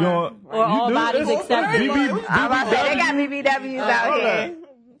for But if porn? you don't- Or you all do, bodies it's- accepted? I'm about to say, they got BBWs out here.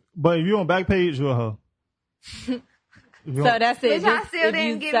 But if you on Backpage, you're a hoe. If you So on- that's But it. y'all Just still if didn't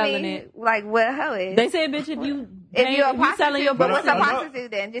you give selling me, it. like, what a hoe is. They said, bitch, if you if you're a you selling your prostitute, but what's a But I-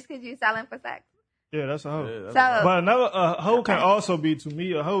 prostitute then? Just because you selling for sex. yeah, that's a hoe. Yeah, So, But another hoe can also be, to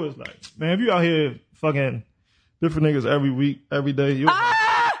me, a hoe is like, man, if you out here fucking different niggas every week, every day, you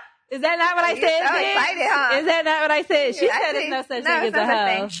Ah! Is that not what I You're said? so bitch? excited, huh? Is that not what I said? She Yeah, I said think- there's no such no, thing it's as a not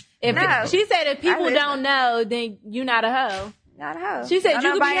such hoe. thing. If No. she said if people listen. don't know, then you not a hoe. not a hoe. She said Don't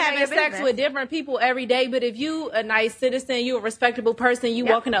you could be nobody know having your sex business. with different people every day, but if you a nice citizen, you a respectable person, you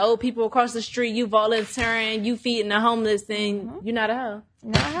Yep. walking to old people across the street, you volunteering, you feeding the homeless, then you're not a hoe.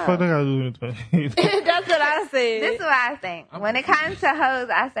 Not a fuck hoe. they gotta do anything. That's what I said. This is what I think. When it comes to hoes,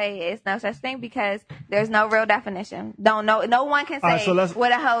 I say it's no such thing because there's no real definition. No one can All right, say so let's-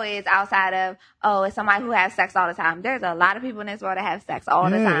 what a hoe is outside of, oh, it's somebody who has sex all the time. There's a lot of people in this world that have sex all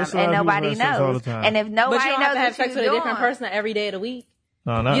the Yeah, time, it's a lot and of people nobody who have sex all knows. the time. And if nobody But you don't knows have to have what sex you're with a different doing, person every day of the week.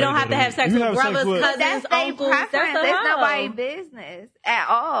 No, not You don't every have to day. have sex You with have sex brothers, with- cousins, that's their uncles. preference. That's a It's hoe. nobody's business at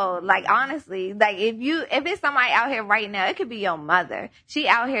all. Like honestly, like if it's somebody out here right now, it could be your mother. She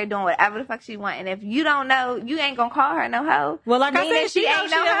out here doing whatever the fuck she want, and if you don't know, you ain't gonna call her no hoe. Well, like I Meaning said, she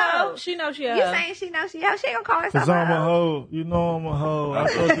knows she a hoe. hoe. She knows she a You hoe. saying she knows she hoe? She ain't gonna call herself Cause I'm a a hoe. hoe. You know I'm a hoe. I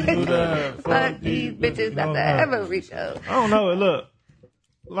thought you knew that. Fuck these bitches You know at the that. every show. I don't know. Look,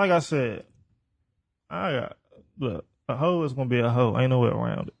 like I said, look, a hoe is gonna be a hoe. Ain't no way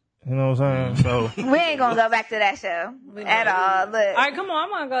around it. You know what I'm saying? So We ain't gonna go back to that show at all. Look, All right, come on. I'm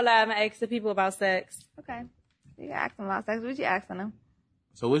gonna go live and ask the people about sex. okay, you can ask them about sex. What you asking them?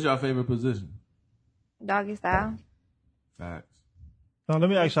 So what's your favorite position? Doggy style. Facts. no, let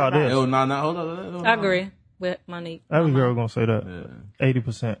me ask y'all this. Yo, nah, hold on. I agree with Monique. Every girl gonna say that. Yeah.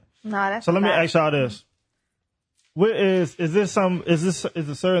 80%. No, that's So let me not- ask y'all this. What is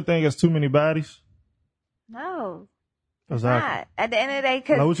a certain thing as too many bodies? No. Exactly. Not. At the end of the day,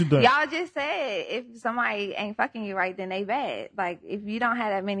 because Now, what you think? y'all just said if somebody ain't fucking you right, then they bad. Like, if you don't have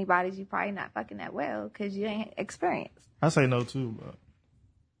that many bodies, you probably not fucking that well because you ain't experienced. I say no too, but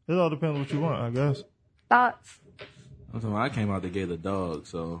it all depends on what you want, I guess. Thoughts? I'm talking about I came out the gate a dog,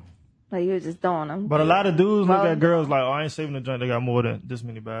 so Like, you were just doing them. But a lot of dudes look Well- at girls like, oh, I ain't saving the joint. They got more than this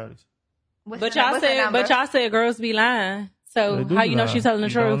many bodies. But y'all said girls be lying. So They do how you know lie. she's telling the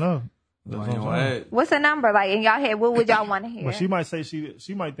You don't truth? know. that's That's why what you I'm saying. ask. What's the number? Like, in y'all head, what would y'all want to hear? But she might say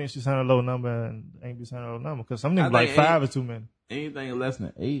she might think she's saying a low number and ain't be saying a low number because some I niggas like think 5 is too many. Anything less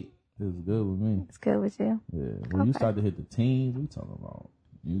than 8 is good with me. It's good with you. Yeah. When you start to hit the teens, we talking about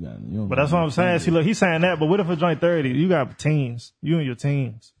you don't But that's what I'm saying. See, look, he's saying that, but what if a joint 30? You got teens. You and your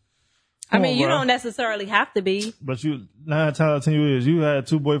teens. I Come mean, on, you bro. don't necessarily have to be. But you 9 times out of 10 years, you had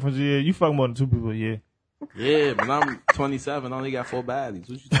 2 boyfriends a year. You fuck more than 2 people a year. Yeah, but I'm 27. I only got 4 baddies.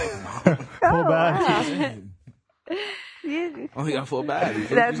 What you talking about? 4 bodies. Yeah. Only got 4 baddies.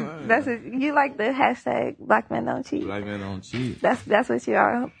 That's you like the hashtag Black Men Don't Cheat. Black man don't cheat. That's what you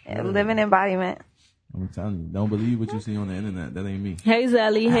are. Living embodiment. I'm telling you, don't believe what you see on the internet. That ain't me. Hey,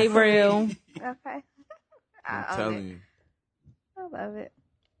 Zelly. Hey, Real. Okay. I'm I own telling it. you. I love it.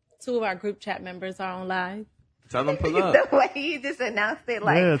 2 of our group chat members are on live. Tell them pull up. The way you just announced it,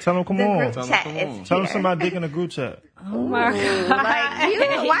 like Yeah, tell them come the on. group Tell 'em chat come is on. Tell them here. somebody dick in the group chat. Oh my God.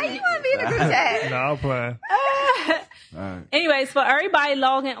 Like, why you want to be in the group chat? Nah, I'm playing. All right. Anyways, for everybody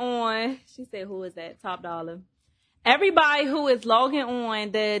logging on, she said, who is that? Top dollar. Everybody who is logging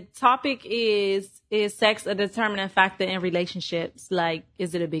on, the topic is sex a determining factor in relationships? Like,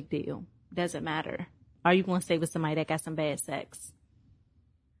 is it a big deal? Does it matter? Are you going to stay with somebody that got some bad sex?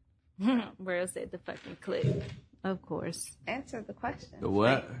 Real said the fucking click. Of course. Answer the question. The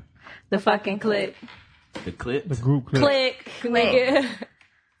what? The fucking click. The clip? The group clip. Click. Nigga.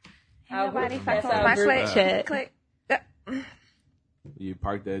 Nobody That's fucking with our my group click. chat. Click. You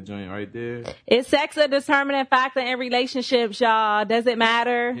park that joint right there. Is sex a determining factor in relationships, y'all? Does it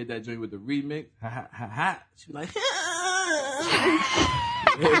matter? Hit that joint with the remix. Ha ha ha ha. She be like,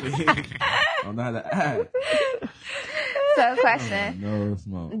 I don't know how to act. So, question. No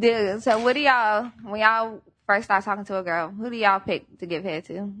smoke. Dude, so what do y'all, when y'all first start talking to a girl, who do y'all pick to give head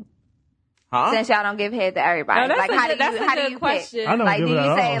to? Huh? Since y'all don't give head to everybody. No, that's like, a how good- do you, that's a how do good you question. pick? I don't Like, give do it you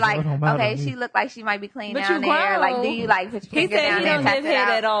at say, all, so like, it don't matter okay, to me. she look like she might be clean But down you there. grown. Like, do you like put your He finger said down he there don't and test give it head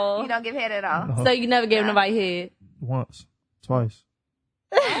out? at all. You don't give head at all. So you never gave nobody head. Once. Twice.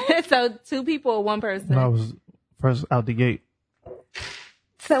 So 2 people or 1 person? When I was first out the gate.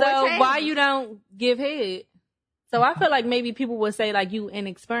 So why you don't give head? So I feel like maybe people would say like you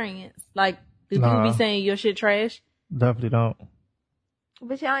inexperienced. Like, do people be saying your shit trash? Definitely don't.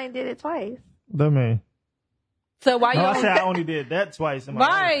 But y'all ain't did it twice. That mean. So why No, you? I said I only did that twice. In my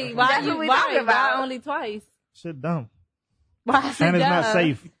Why? life. That's what we talking Why about. only twice? Shit dumb. Why is it And it's not dumb?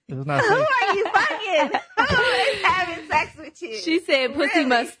 safe. It's not Who safe. are you fucking? Who is having sex with you? She said pussy Really?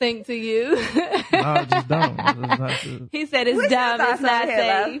 must stink to you. No, it's just dumb. It's not good. He said it's What's dumb. your It's thoughts not on here,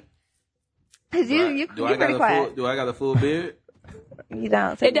 love? safe. Cause you pretty quiet. Do I got a full beard? You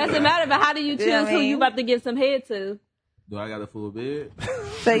don't. It doesn't matter, but how do you choose Yeah, I who mean- you about to give some head to? Do I got a full beard?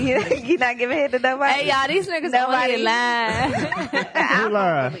 So you not giving head to nobody? Hey, y'all, these niggas Nobody. only lying. I We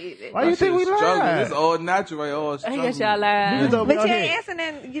lie. believe it. Why you think we Struggling. lie? It's all natural, right? All I struggle. guess y'all lying. Niggas don't But be you out ain't here.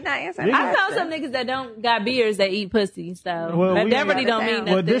 answering. You're not answering. Yeah. I know some niggas that don't got beards that eat pussy, so Well, that we really ain't don't mean got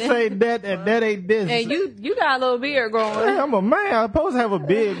nothing. Well, this ain't that and that ain't this. and you got a little beard growing. Hey, I'm a man. I'm supposed to have a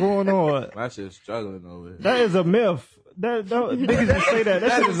beard going on. My shit's struggling over here. That is a myth. Niggas just say that.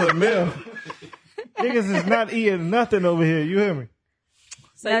 That shit is a myth. Niggas is not eating nothing over here. You hear me?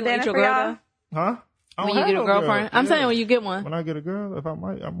 So No you dinner eat your for girl y'all? though? Huh? I When don't you get a have no girlfriend? girl. I'm saying Yeah. when you get one. When I get a girl, if I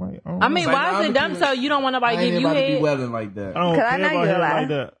might. I don't I mean, Like, why is I'm it dumb? keeping- So you don't want nobody I ain't give you about to be head? webbing like that. I don't 'Cause I care know about you a hair lie. like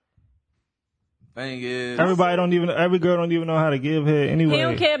that. Thing is, Everybody don't even. Every girl don't even know how to give head anyway. He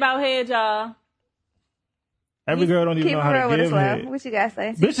don't care about head, y'all. Every girl don't even Keep know it how real to with us, give love. head. What you gotta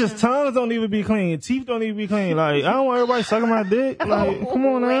say? Bitches' tongues don't even be clean. Teeth don't even be clean. Like, I don't want everybody sucking my dick. Like, come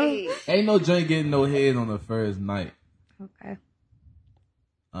on now. Wait. ain't no joint getting no head on the first night. Okay.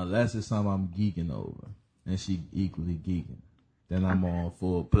 Unless it's something I'm geeking over. And she equally geeking. Then I'm on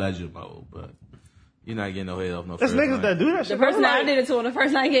full pleasure mode. But you're not getting no head off no There's first niggas night. that do that The shit. person Like, I did it to on the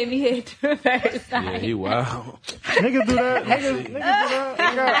first night gave me head to the first Yeah, night. he wild. Niggas do that. Niggas do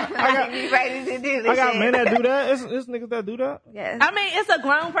that. You ready to do this I got shit? men that do that. It's niggas that do that. Yes. I mean, it's a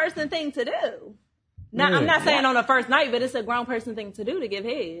grown person thing to do. Now, Yeah. I'm not saying on the first night, but it's a grown person thing to do to give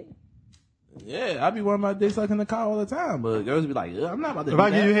head. Yeah, I be wanting my dick sucked in the car all the time. But girls be like, I'm not about to If do I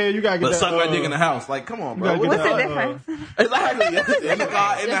that. give you head, you gotta get But that. suck my dick in the house. Like, come on, bro. gotta get What's the that, difference? Exactly. In the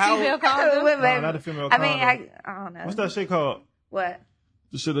car, in the Female house. condom? Wait, No, not a female I mean, condom. I don't know. What's that shit called? What?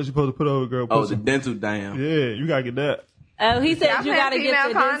 The shit that you supposed to put over a girl Oh, pussy. the dental dam. Yeah, you gotta get that. Oh, he said Y'all you playing gotta get female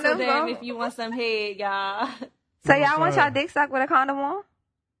the dental condoms, dam bro? if you want some head, y'all. So You know y'all what want I'm y'all saying? dick sucked with a condom on?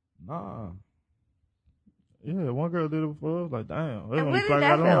 Nah. Yeah, one girl did it before. I was like, damn. And what did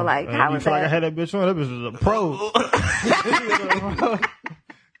that feel like? And How you was feel like I that? had that bitch on? That bitch was a pro.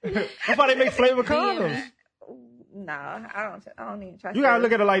 That's why they make flavor condoms. No, I don't even trust. You gotta those.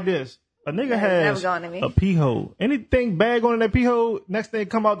 look at it like this. A nigga Never has going to me. a pee hole. Anything bad going in that pee hole, next thing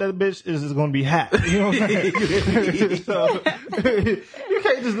come out that bitch is gonna be hot. You know what I'm saying? So, you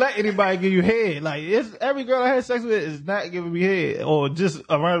can't just let anybody give you head. Like, it's every girl I had sex with is not giving me head. Or just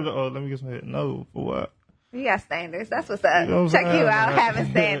around, oh, let me get some head. No, for what? You got standards. That's what's up. You know what I'm Check you saying? out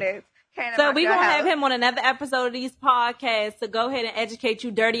having standards. Can't So knock we your gonna house. have him on another episode of these podcasts to go ahead and educate you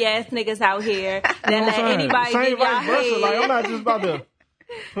dirty ass niggas out here. Then let anybody Same give y'all vice versa. Like, I'm head. not just about to.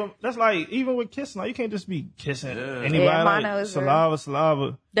 That's like even with kissing. Like, you can't just be kissing anybody. Yeah, mono like is real.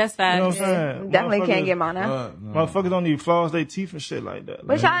 saliva. That's You know fine. what I'm saying? Definitely can't Motherfuckers- get mono. No. Motherfuckers don't need floss their teeth and shit like that.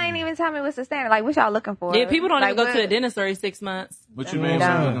 But Like, y'all ain't even tell me what's the standard. Like, what y'all looking for? Yeah, people don't like, even go what- to the dentist every 6 months. What you You mean? know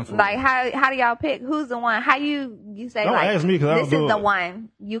What what you I'm looking for? Like, how do y'all pick who's the one? How you say Don't like ask me 'cause I this don't do is the it. one.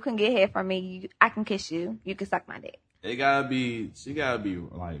 You can get head from me. I can kiss you. You can suck my dick. It gotta be. She gotta be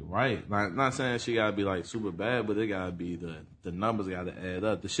like right. Like, not saying she gotta be like super bad, but it gotta be the numbers gotta add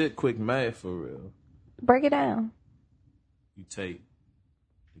up. The shit quick math for real. Break it down. You take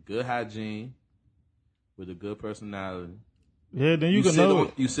the good hygiene with a good personality. yeah, then you can sit know on,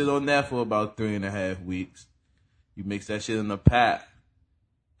 it. you sit on that for about 3.5 weeks. You mix that shit in a pat,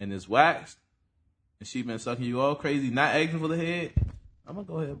 and it's waxed. And she been sucking you all crazy, not asking for the head. I'm gonna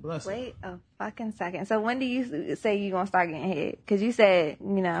go ahead and bless her. Wait a fucking second. So when do you say you gonna start getting head? Because you said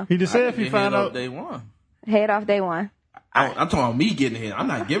He just said if Get he find head off out. day one. head off day one. I'm talking about me getting the head. I'm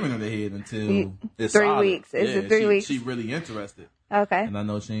not giving her the head until it's 3 solid. weeks. Is it 3 she, weeks? She really interested, Okay. and I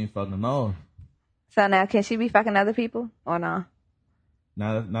know she ain't fucking on. So now can she be fucking other people or no?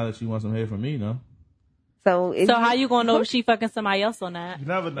 Now that she wants some head from me, no. So if So how you gonna know if she fucking somebody else or not? You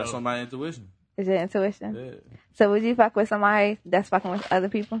never know. That's on my intuition. is your intuition? Yeah. So would you fuck with somebody that's fucking with other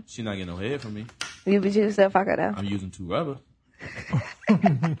people? She not getting no head from me. Would you still fuck her though? I'm using 2 rubber.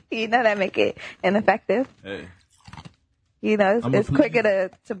 You know that make it ineffective. Hey, You know I'm a it's quicker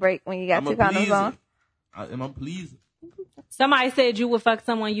to break when you got I'm two a condoms pleaser. on. Am I pleased, Somebody said you would fuck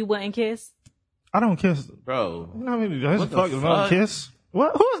someone you wouldn't kiss. I don't kiss. bro? You know how many? That's What the fucking fuck? kiss.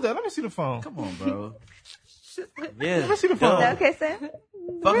 What? Who is that? Let me see the phone. Come on, bro. Yeah. Let me see the phone. No kissing.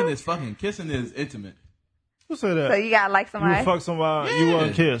 Fucking is fucking. Kissing is intimate. Who said that? So you gotta like You somebody. fuck somebody, you Yeah. want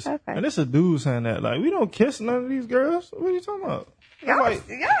to kiss. Okay. And this a dude saying that. Like, we don't kiss none of these girls. What are you talking about? Y'all, Like,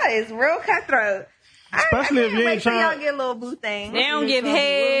 y'all is real cutthroat. Especially I if can't you wait ain't till trying- y'all get a little boo thing. They don't give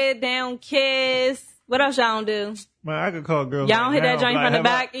head. They don't kiss. What else y'all don't do? man, I could call girls. Y'all don't right hit that now, joint like, from the have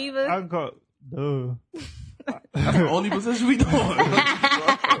back I either? can call. Duh. That's the only position we doing.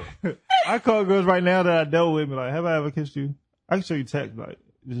 I call girls right now that I dealt with me. Like, have I ever kissed you? I can show you text. Like,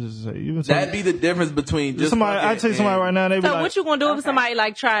 just say you been That'd be the difference between just somebody. I fucking tell somebody and- right now. They be So like, what you gonna do if somebody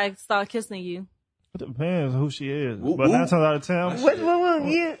like try to start kissing you? it depends on who she is. Whoop, But 9 whoop. times out of 10,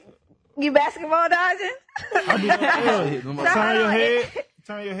 What, you basketball dodging? I do that. Hit them up. Turn your on. head.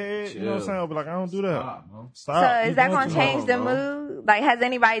 Turn your head. You know what I'm Chill. saying? I'll be like, I don't do that. Stop, bro. Stop. So You is that doing gonna too change much. the bro. mood? Like, has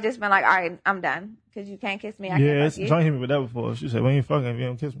anybody just been like, all right, I'm done because you can't kiss me? I Yeah, can't it's fuck you. Joint hit me with that before. She said, "We ain't fucking if you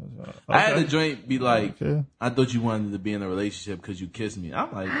don't kiss me." So, I had okay. a joint be like, Okay. I thought you wanted to be in a relationship because you kissed me.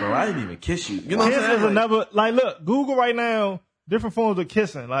 I'm like, bro, I didn't even kiss you. You know what I'm Kiss saying? is Like, another. Like, look, Google right now. Different forms of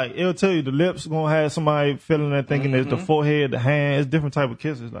kissing. Like, it'll tell you the lips gonna have somebody feeling that thinking it's the forehead, the hand. It's different type of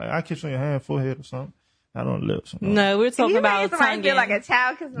kisses. Like, I kiss on your hand, forehead, or something. Not on the lips. No, we're talking You about made somebody tongue. feel like a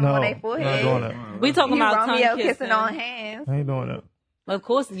child kissing No, on their I'm forehead. not doing that. We talking You about Romeo tongue kissing on hands. I ain't doing that. Of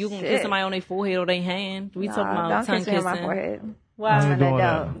course, you can kiss Shit. somebody on their forehead or their hand. We talking Nah, about don't tongue kiss me on my kissing. forehead. Why? I I'm ain't an doing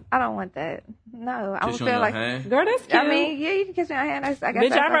that. adult. I don't want that. No, I kiss would you on feel your like. hand. Girl, that's cute. I mean, yeah, you can kiss me on your hand. I guess bitch,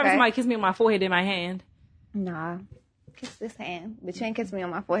 that's I'd rather okay. somebody kiss me on my forehead than my hand. Nah, kiss this hand, but you ain't kiss me on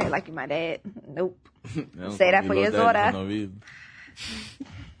my forehead like you my dad. Nope. Don't Say that call for me your Lil Daddy daughter. for no reason.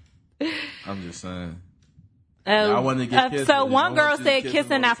 I'm just saying. Oh, I wanna get kisses. so I one want girl you to said kiss kissing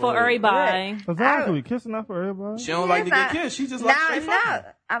me on not the for forehead. everybody. Exactly. Kissing not for everybody. She don't like to It's get not- kissed. She just like straight no.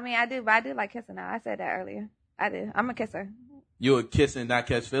 fucking. I mean, I do, but I do like kissing now. I said that earlier. I do. I'm a kisser. You a kiss and not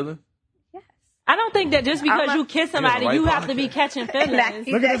catch feelings? Yes. I don't think that just because I'm a- you kiss somebody, right you have to be podcast. catching feelings.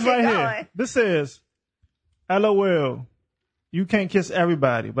 Keep Look at that this right shit here. going. This says, LOL. You can't kiss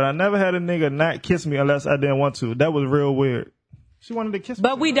everybody, but I never had a nigga not kiss me unless I didn't want to. That was real weird. She wanted to kiss me.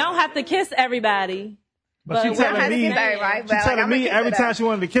 But we don't have to kiss everybody. But she we We don't telling have to me, kiss everybody, but she like, telling I'm a me kisser every though. time she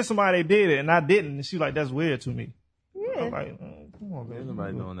wanted to kiss somebody, they did it, and I didn't. And she like, that's weird to me. Yeah. I'm like, come on, baby. Ain't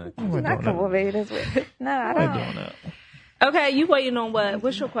nobody doing that. I'm not Not doing cool, that. baby. That's weird. No, I I ain't don't. doing that. Okay, you waiting on what?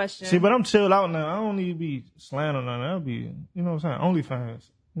 What's your question? See, but I'm chilled out now. I don't need to be slandering on that. That'll be, you know what I'm saying? OnlyFans.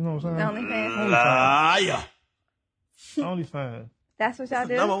 You know what I'm saying? OnlyFans. Liar. OnlyFans. That's what y'all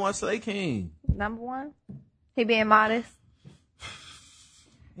do. Number one Slay King. Number one. He being modest.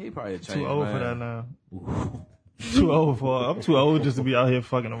 He probably a change, Too old man. for that now. Too old for. I'm too old just to be out here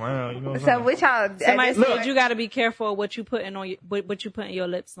fucking around. You know what I'm So saying? which y'all? Somebody look, said you got to be careful what you putting on your, what you putting your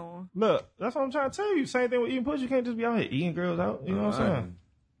lips on. Look, that's what I'm trying to tell you. Same thing with eating pussy. You can't just be out here eating girls out. You know what I'm saying?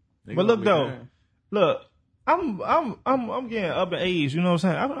 Nigga But look gonna be though, there. look, I'm getting up in age. You know what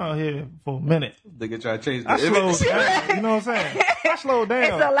I'm saying? I've been out here for a minute. Nigga try to change the I slowed image. down. You know what I'm saying? I slowed down.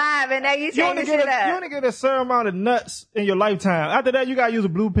 it's alive, and now you You change only the get shit you up. only get a certain amount of nuts in your lifetime. After that, you gotta use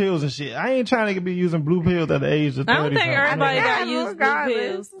blue pills and shit. I ain't trying to be using blue pills at the age of 30. I don't think everybody Yeah, got to use blue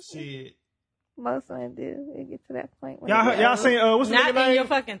regardless. pills. Shit. Most women do. They get to that point. When Y'all, they get y'all old. seen what's the Not nigga in name? your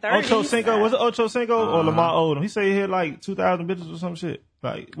fucking 30s. Ocho Cinco. Was it Ocho Cinco or Uh-huh. Lamar Odom? He said he hit like 2,000 bitches or some shit.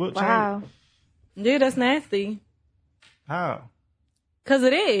 Like what? Wow. Yeah, that's nasty. How? Cause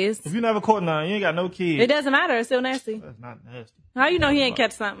it is. If you never caught none, you ain't got no kids. It doesn't matter. It's still nasty. That's not nasty. How you know he ain't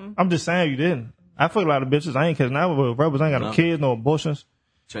catch something? I'm just saying you didn't. I fuck a lot of bitches. I ain't catching out with brothers. I ain't got no No. kids, no abortions.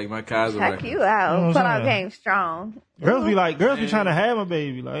 Check my Kaiser Check record. you out. You know what Put I'm out saying? game strong. Girls be trying to have my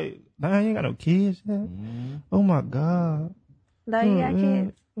baby. Like, nah, you ain't got no kids yet. Oh my God. No, you got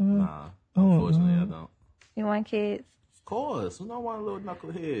kids. Nah, unfortunately, I don't. You want kids. Of course. Who don't want a little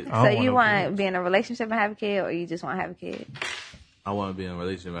knucklehead? I So don't you want no want to kids. be in a relationship and have a kid, or you just want to have a kid? I want to be in a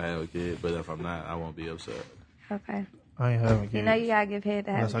relationship and have a kid, but if I'm not, I won't be upset. Okay. I ain't having kids. You know you gotta give head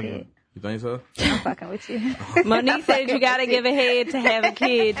to have Yes, a I kid. get. You think so? I'm fucking with you. Monique said you gotta give a head to have a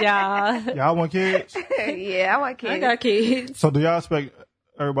kid, y'all. Y'all want kids? yeah, I want kids. I got kids. So do y'all expect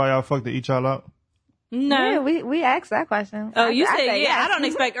everybody y'all fuck to eat y'all out? No. Yeah, we asked that question. Oh, you I said say yeah. yes. I don't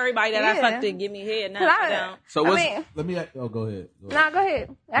expect everybody that I Yeah. fuck to give me head. No, 'Cause I don't. So I what's? mean- Let me. Oh, go ahead. No, go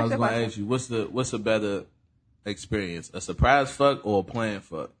ahead. I Ask was your gonna question. ask you what's a better experience, a surprise fuck or a planned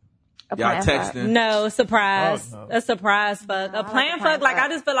fuck? A Y'all planned fuck. texting? No, surprise. Fuck no. A surprise fuck. No, A I like plan a plan fuck, like fuck. I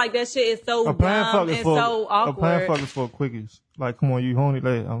just feel like that shit is so A plan dumb fuck is and for so a plan fuck awkward. is for quickies. Like, come on, you horny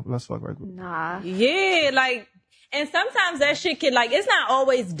lady. Let's fuck right quick. Nah. Yeah, like, and sometimes that shit can, like, it's not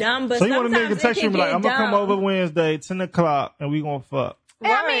always dumb, but So you want a sometimes nigga to text it you can and be like, get I'm gonna come dumb. over Wednesday, 10 o'clock, and we gonna fuck. I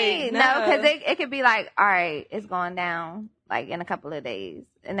Right, mean, no, because it could be like, all right, it's going down like in a couple of days.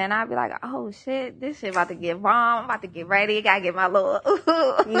 And then I'll be like, oh shit, this shit about to get wrong. I'm about to get ready. Gotta get my little,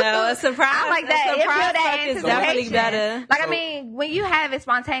 No, a surprise. I like that. A It feel surprise that fuck is definitely anticipation. better. Like, I mean, when you have it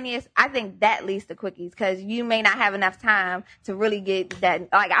spontaneous, I think that leads to quickies because you may not have enough time to really get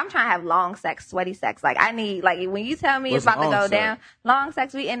that. Like, I'm trying to have long sex, sweaty sex. Like, I need, like, when you tell me What's it's about to long go sex? down, long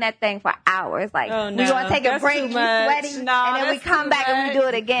sex, we in that thing for hours. Like, Oh, we no. gonna take a That's break, too you much. sweaty, No, and then we that's come too back and we much.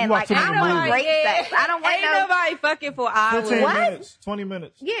 do it again. You watch Like, too I many don't want movies. great sex. I don't want Ain't no. nobody fucking for hours. 15 What? minutes, 20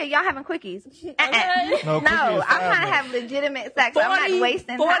 minutes. Yeah, y'all having quickies. No, No, quickie I'm is 5 trying to minutes. have legitimate sex. I'm not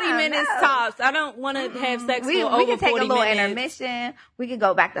wasting 40 time. minutes no. tops. I don't want to have sex We for over can take 40 a little minutes. intermission. We can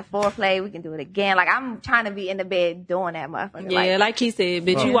go back to foreplay. We can do it again. Like, I'm trying to be in the bed doing that motherfucker. Yeah, like he said,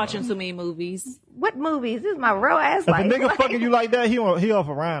 bitch, you Oh. watching too many movies. What movies? This is my real ass If a life. nigga Like, fucking you like that, he off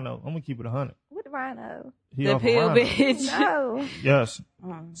a rhino. I'm gonna keep it 100. What rhino? He The off a pill rhino. bitch. No. Yes.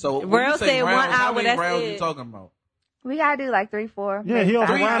 So when Rail you say said 1 rounds, how hour, many that's rounds it. you talking about? We gotta do like 3, 4. Yeah, maybe he on the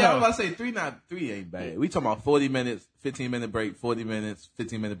five. Three, rhino. I was about to say three ain't bad. We talking about 40 minutes, 15-minute break, 40 minutes,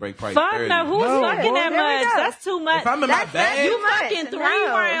 15-minute break, probably Fuck 30. no, who's No, fucking boy. that There we much? go. That's too much. If I'm in my That's bag, too much. fucking 3 No.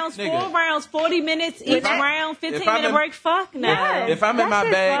 rounds, 4 Nigga. rounds, 40 minutes each I- round, if 15 I'm minute in- break. Fuck no. Yes. if I'm in my That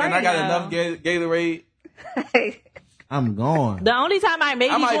shit's bag and I got fine. enough Gatorade, I'm gone. The only time I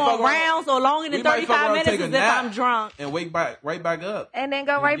maybe I might go fuck on around- rounds or longer than we might fuck 35 around, minutes take a is if nap. I'm drunk. And wake back right back up. And then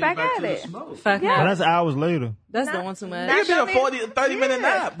go And right get back to at the it. smoke. Fuck Yeah. But no. that's hours later. That's Not- doing too much. It could be a That means- 40, 30-minute Yeah.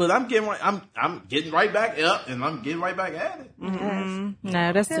 nap, but I'm getting right back up and I'm getting right back at it. No,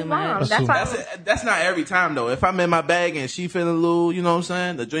 that's His too mom. much. That's too why. That's not every time though. If I'm in my bag and she feeling a little, you know what I'm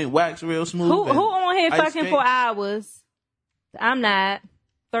saying? The drink wax real smooth. Who and on here ice fucking skate. for hours? I'm not.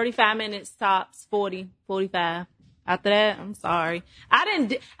 35 minutes tops, 40, 45. After that, I'm sorry. I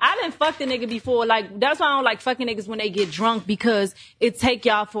didn't fuck the nigga before. Like, that's why I don't like fucking niggas when they get drunk, because it take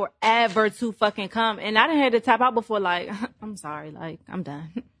y'all forever to fucking come. And I didn't have to tap out before. Like, I'm sorry. Like, I'm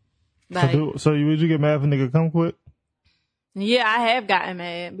done. Like, So would you get mad if a nigga come quick? yeah, I have gotten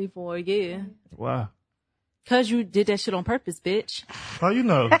mad before. Yeah. Wow. Cause you did that shit on purpose, bitch. How you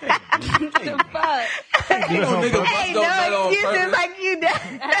know? The fuck? You know, nigga bust Ain't those nut no on excuses purpose. like you done.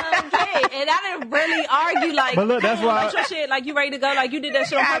 And I didn't really argue like, But look, that's why- like your shit, like you ready to go, like you did that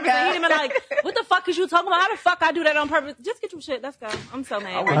shit on I purpose. And he know. didn't be like, what the fuck is you talking about? How the fuck I do that on purpose? Just get your shit. Let's go. I'm so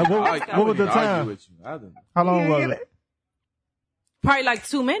mad. Like, what was the time? With you. I didn't. How long You was get it? it? Probably like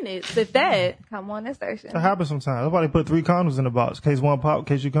 2 minutes, if that. Come on, assertion. That happens sometimes. Nobody put 3 condoms in the box. In case one pop, in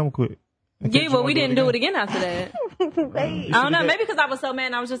case you come quick. In case Yeah, you but wanna we didn't do it again. again after that. Wait. I don't know. Maybe because I was so mad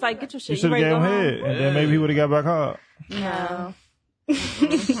and I was just like, get your You shit. should You have ready gave to him go head, home? and then maybe he would have got back hard. No.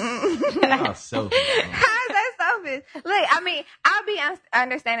 How selfish. How is that selfish? Look, I mean, I'll be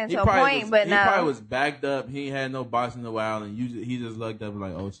understanding to a point, but he no. probably was backed up. He ain't had no boss in a while, and he just looked up and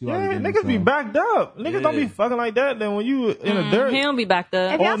like, oh, she already Yeah, gave me niggas be some. backed up. Niggas don't be Yeah. fucking like that. Then when you in the dirt, He don't be backed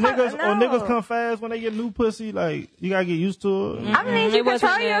up. If or y'all talk- niggas no. come fast when they get new pussy. Like you gotta get used to it. I need you It to wasn't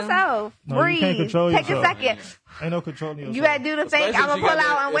control him. yourself. No, you Breathe. can't control Take yourself. a second. Ain't no controlling yourself. You gotta do the thing. Especially I'm if gonna she pull got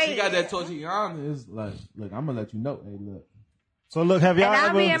that- out and if she wait. got that Tortiana, it's like, look, I'm gonna let you know. Hey, look. So look, have y'all And I'll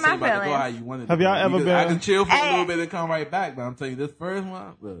ever? be in This my ain't about to go feelings. how you want it Have to y'all go. ever You could- been- I can chill for a Hey. little bit and come right back, but I'm telling you, this first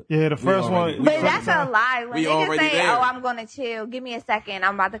one, look, Yeah, the we first already- one- we But already- that's a lie. When We niggas already say, there. "Oh, I'm gonna chill. Give me a second.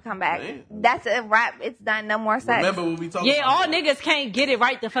 I'm about to come back." Man. That's a wrap. It's done. No more sex. Remember when we talked Yeah, all about niggas can't get it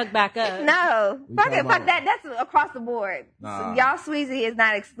right the fuck back up. No, fuck talking it, fuck about- that. That's across the board. Nah. So y'all Sweezy is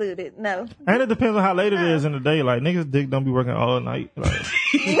not excluded. No, And it depends on how late it is in the day. Like niggas dick don't be working all night. Like,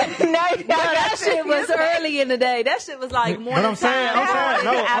 no, No, that shit was early in the day. That shit was like morning but I'm saying, time.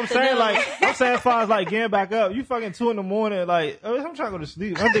 I'm saying, as far as like getting back up, you fucking 2 a.m. Like, oh, I'm trying to go to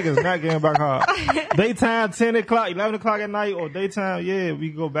sleep. My dick is not getting back hard. Daytime, 10 o'clock, 11 o'clock at night, or daytime, yeah, we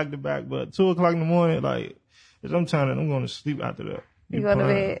can go back to back. But 2 o'clock in the morning, like, I'm going to sleep after that. you go to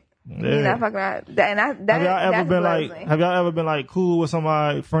bed. Yeah. You not fucking around. And I, that, Have y'all ever that's been blows like? me. Have y'all ever been like cool with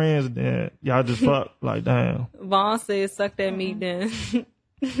somebody, friends, and then y'all just fuck? Like, damn. Vaughn said, suck that meat then.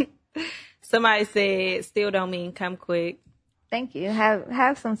 Somebody said, still don't mean come quick. Thank you.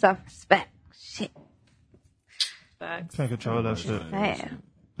 Have some self-respect. Shit, Facts. Can't control that shit. man.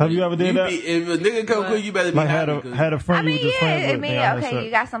 Have you ever did that? if a nigga come quick, you better be Like happy. had a friend I mean, you was just yeah. friends I with. mean, then y'all had okay, sex.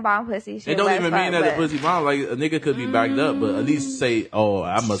 you got some bomb pussy. Shit, It don't even let's mean fuck, that the but- pussy bomb. Like a nigga could be backed up, but at least say, "Oh,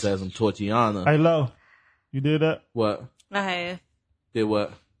 I must have some Tortiana." Hey, Lo, you did that? What? I have. Did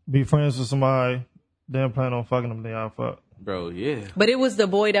what? Be friends with somebody, then plan on fucking them, then y'all fuck. Bro, yeah. But it was the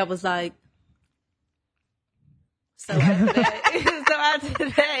boy that was like, so after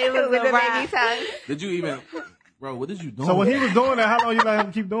that, it was with a the wrap. baby tongue. Did you even, bro? What is you doing? So when he was doing that, how long you let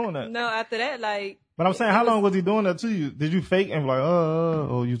him keep doing that? No, after that, like, But I'm saying, how long was he doing that to you? Did you fake and be like,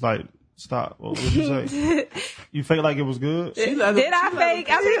 or you was like, Stop. What would you say? You fake like it was good? Did I fake?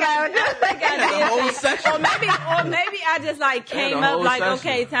 I think I the whole section. Or maybe I just like came the up whole like, session.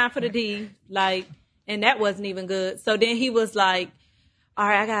 okay, time for the D. Like, and that wasn't even good. So then he was like, all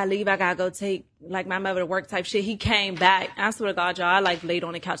right, I gotta leave. I gotta go take like my mother to work type shit. He came back. I swear to God, y'all, I like laid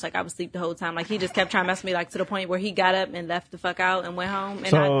on the couch like I was asleep the whole time. Like he just kept trying to mess with me like to the point where he got up and left the fuck out and went home.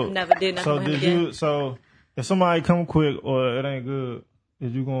 And I never did nothing with him again. So if somebody come quick or it ain't good,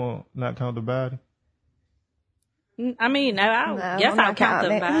 is you gonna not count the body? I mean, I guess I'm I'll not count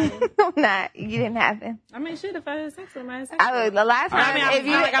them counting by. it. I'm not. You didn't happen. I mean, shit, if I had sex with him, I had sex with I him. would, the last time, I mean, if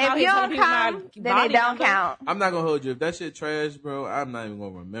you I'm out if here you telling don't people my come, then body it don't number. count. I'm not gonna hold you. If that shit trash, bro, I'm not even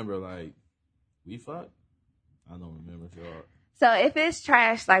gonna remember. Like, we fucked. I don't remember. So if it's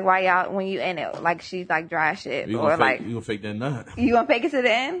trash, like why y'all when you in it, like she's like dry shit, You or gonna like fake, you gonna fake that nut? you gonna fake it to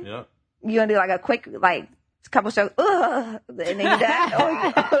the end? Yep. You gonna do like a quick like couple shows, and then you done,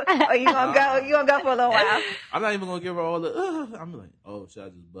 or you gonna go for a little while? I'm not even gonna give her all the. I'm like, oh, shit, I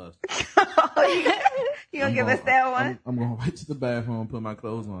just bust. You gonna give a stale one? I'm going right to the bathroom, put my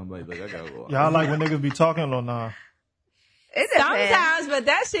clothes on. I'm like, look, I gotta go. Y'all like when niggas be talking or nah? It depends. Sometimes, but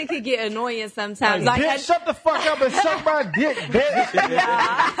that shit could get annoying sometimes. Like, bitch, shut the fuck up and suck my dick, bitch.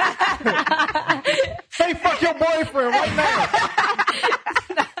 Say fuck your boyfriend right now.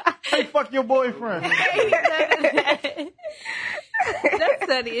 Say fuck your boyfriend. that's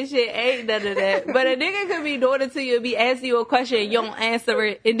funny as shit. Ain't none of that. But a nigga could be doing it to you and be asking you a question and you don't answer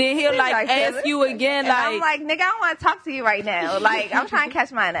it. And then he'll like ask you again. And I'm like, nigga, I don't want to talk to you right now. Like, I'm trying to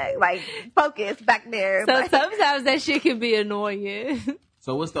catch my neck. Like, focus back there. So Like, sometimes that shit can be annoying.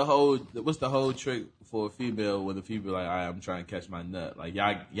 So what's the whole trick for a female when the female like, all right, I'm trying to catch my nut? Like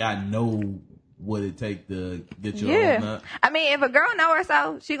y'all know what it take to get your own nut. I mean, if a girl know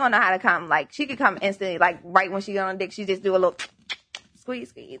herself, she gonna know how to come. Like, she could come instantly. Like, right when she get on dick, she just do a little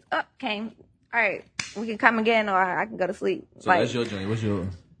squeeze. Up, came. All right, we can come again, or I can go to sleep. So like, that's your journey. What's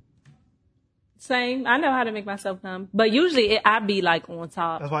yours? Same. I know how to make myself come. But usually I be like on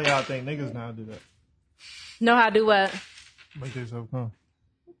top. That's why y'all think niggas now do that. Know how to do what? Make yourself come.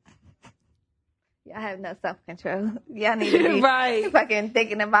 y'all have no self control. Y'all need to be Right. fucking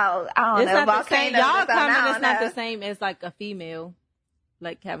thinking about It's know, not the same. volcanoes or Y'all something. coming I is don't not know. the same as like a female.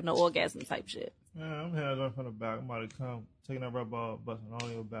 Like having an orgasm type shit. Yeah, I'm headed up from the back. I'm about to come, taking that rubber ball, busting all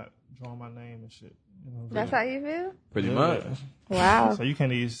your back, drawing my name and shit. You know what I'm That's saying? how you feel? Pretty Yeah. much. Wow. So you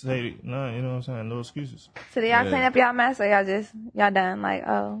can't even say none. You know what I'm saying? No excuses. So do y'all Yeah. clean up y'all mess, or y'all done? Like,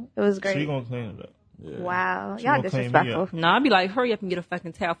 oh, it was great. She gonna clean it up. Yeah. Wow, She y'all gonna clean me disrespectful. No, I'd be like, hurry up and get a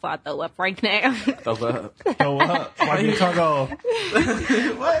fucking towel before I throw up right now. Throw up. Throw up. Wipe your tongue off. Cause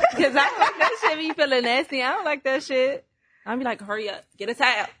I don't like that shit be feeling nasty. I don't like that shit. I'd be like, hurry up, get a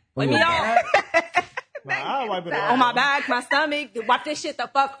towel. Wipe me off. Nah, I'll wipe it off. On my back, my stomach. Wipe this shit the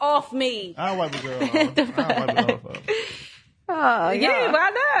fuck off me. I'll wipe a girl off. I'll wipe it off. Oh, Yeah, why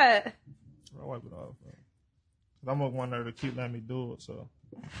not? I'll wipe it off. I'm gonna want her to keep letting me do it. So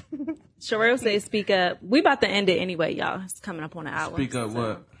Sherelle says, speak up. We about to end it anyway, y'all. It's coming up on an hour. Speak up,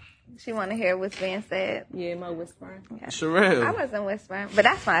 what? She want to hear what's being said. Yeah, Mo whispering. I Sherelle. wasn't whispering, but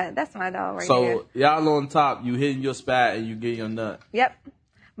that's my dog right So here. y'all on top, you hitting your spot and you get your nut. Yep.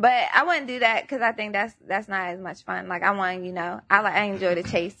 But I wouldn't do that because I think that's not as much fun. Like, I want, I enjoy the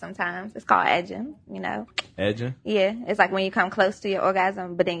chase sometimes. It's called edging, Edging? Yeah, it's like when you come close to your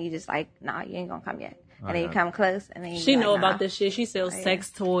orgasm, but then you just like, nah, you ain't gonna come yet. And then you come close, and then you She be know like, nah. about this shit. She sells sex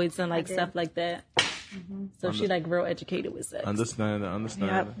toys and like do. stuff like that. So she like real educated with sex. Understand.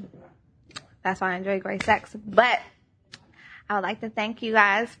 Yep. That's why I enjoy great sex. But I would like to thank you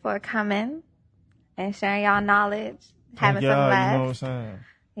guys for coming and sharing y'all knowledge, having y'all, some you know what I'm laughs. saying?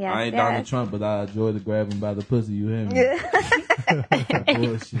 Yes, I ain't yes. Donald Trump, but I enjoy the grabbing by the pussy. You hear me?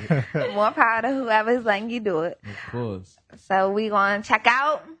 Bullshit. More power to whoever's letting you do it. Of course. So we gonna check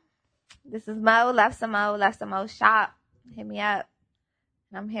out. This is Mo, Left Some Mo shop. Hit me up.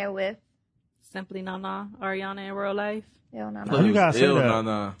 And I'm here with Simply Nana, Ariana in real life. Il Nana. Why you gotta say that?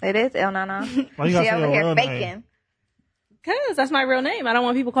 Nah. It is Il Nana. Why you She gotta say over your here real faking. name? Cause that's my real name. I don't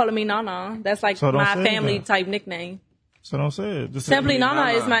want people calling me Nana. That's like So don't my say family that. type nickname. So don't say it. Just say Simply it. Nana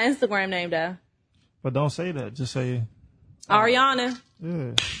Nana. is my Instagram name though. But don't say that. Just say, Ariana.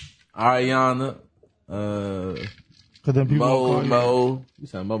 yeah. Ariana. Cause then people won't call you. Mo. You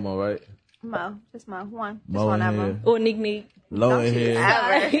said Momo, right? Mo. Just Mo. One. Just Mo one in of here. them. Or Nick Nick. Low in here.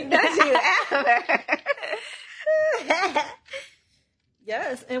 Ever. Don't you ever.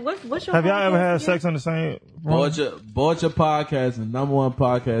 Yes. And what's your Have y'all ever podcast had again? sex in the same room? Borgia Podcast, the number one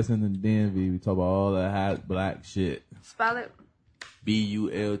podcast in the DMV. We talk about all that hot black shit. Spell it.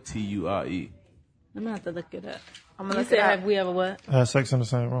 BULTURE. I'm gonna have to look it up. I'm gonna You look said it up. have we ever what? Had sex in the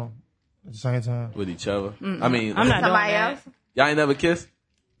same room. At the same time. with each other. I mean, I'm not doing Somebody that. else? y'all ain't never kissed?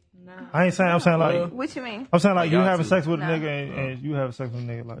 No. I ain't saying. I'm saying like. What you mean? I'm saying like you Y'all having too. sex with a No. nigga and you having sex with a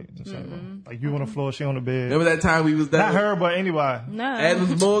nigga like the same way. Like you on the floor, she on the bed. Remember that time we was Not down? her, but anybody. No.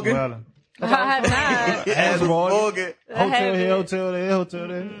 Adams Morgan? Well, I have not. Adams Morgan. hotel haven't. here, hotel there, hotel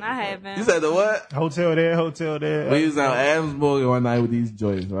there. I haven't. You said the what? Hotel there, hotel there. We was on Adams Morgan one night with these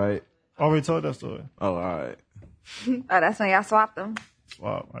joints, right? Already told that story. Oh, all right. Oh, that's when y'all swapped them.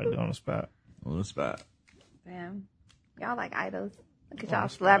 Wow, right there on the spot. On the spot. Damn. Y'all like idols. Look at y'all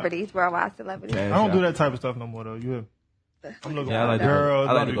celebrities, worldwide celebrities. Cash I don't out. do that type of stuff no more though. You have, I'm looking Yeah, I for like a to go- girl.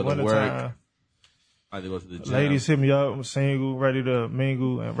 I like to it's go gonna to be work. wintertime. I like to go to the gym. Ladies hit me up. I'm single, ready to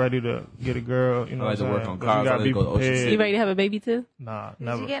mingle, and ready to get a girl. You know I like what to I'm work saying? on But cars. you I gotta like be to go to Ocean prepared. City. You ready to have a baby too? Nah, Did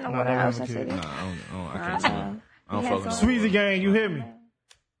never. you get in the Nah, water never house have a and kid. shit? Nah, I Uh-huh. can't. I don't You fuck had with some- Sweezy gang, you hit me.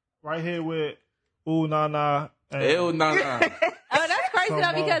 Right here with Ooh Nah Nah. and- Ew, nah. Oh, that's crazy Some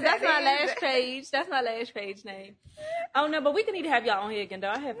though because more. that's my last page. That's my last page name. Oh no, but we can need to have y'all on here again though.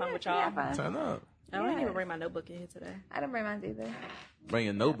 I had fun with y'all. Yeah, fun. Turn up. I didn't even bring my notebook in here today. I didn't bring mine either. Bring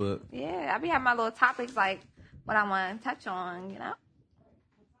a notebook. Yeah, I be having my little topics like what I want to touch on, you know?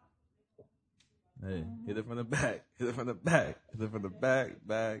 Hey, hit it from the back. Hit it from the back. Hit it from the back,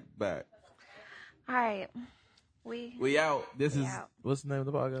 back. All right. We out. This is, out. what's the name of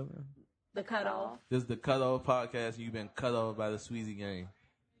the podcast? Man? The cutoff. This is the Cut Off Podcast. You've been cut off by the Sweezy Gang.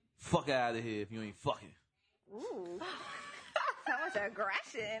 Fuck out of here if you ain't fucking. Ooh. So much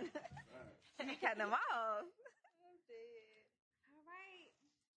aggression. You cut them off.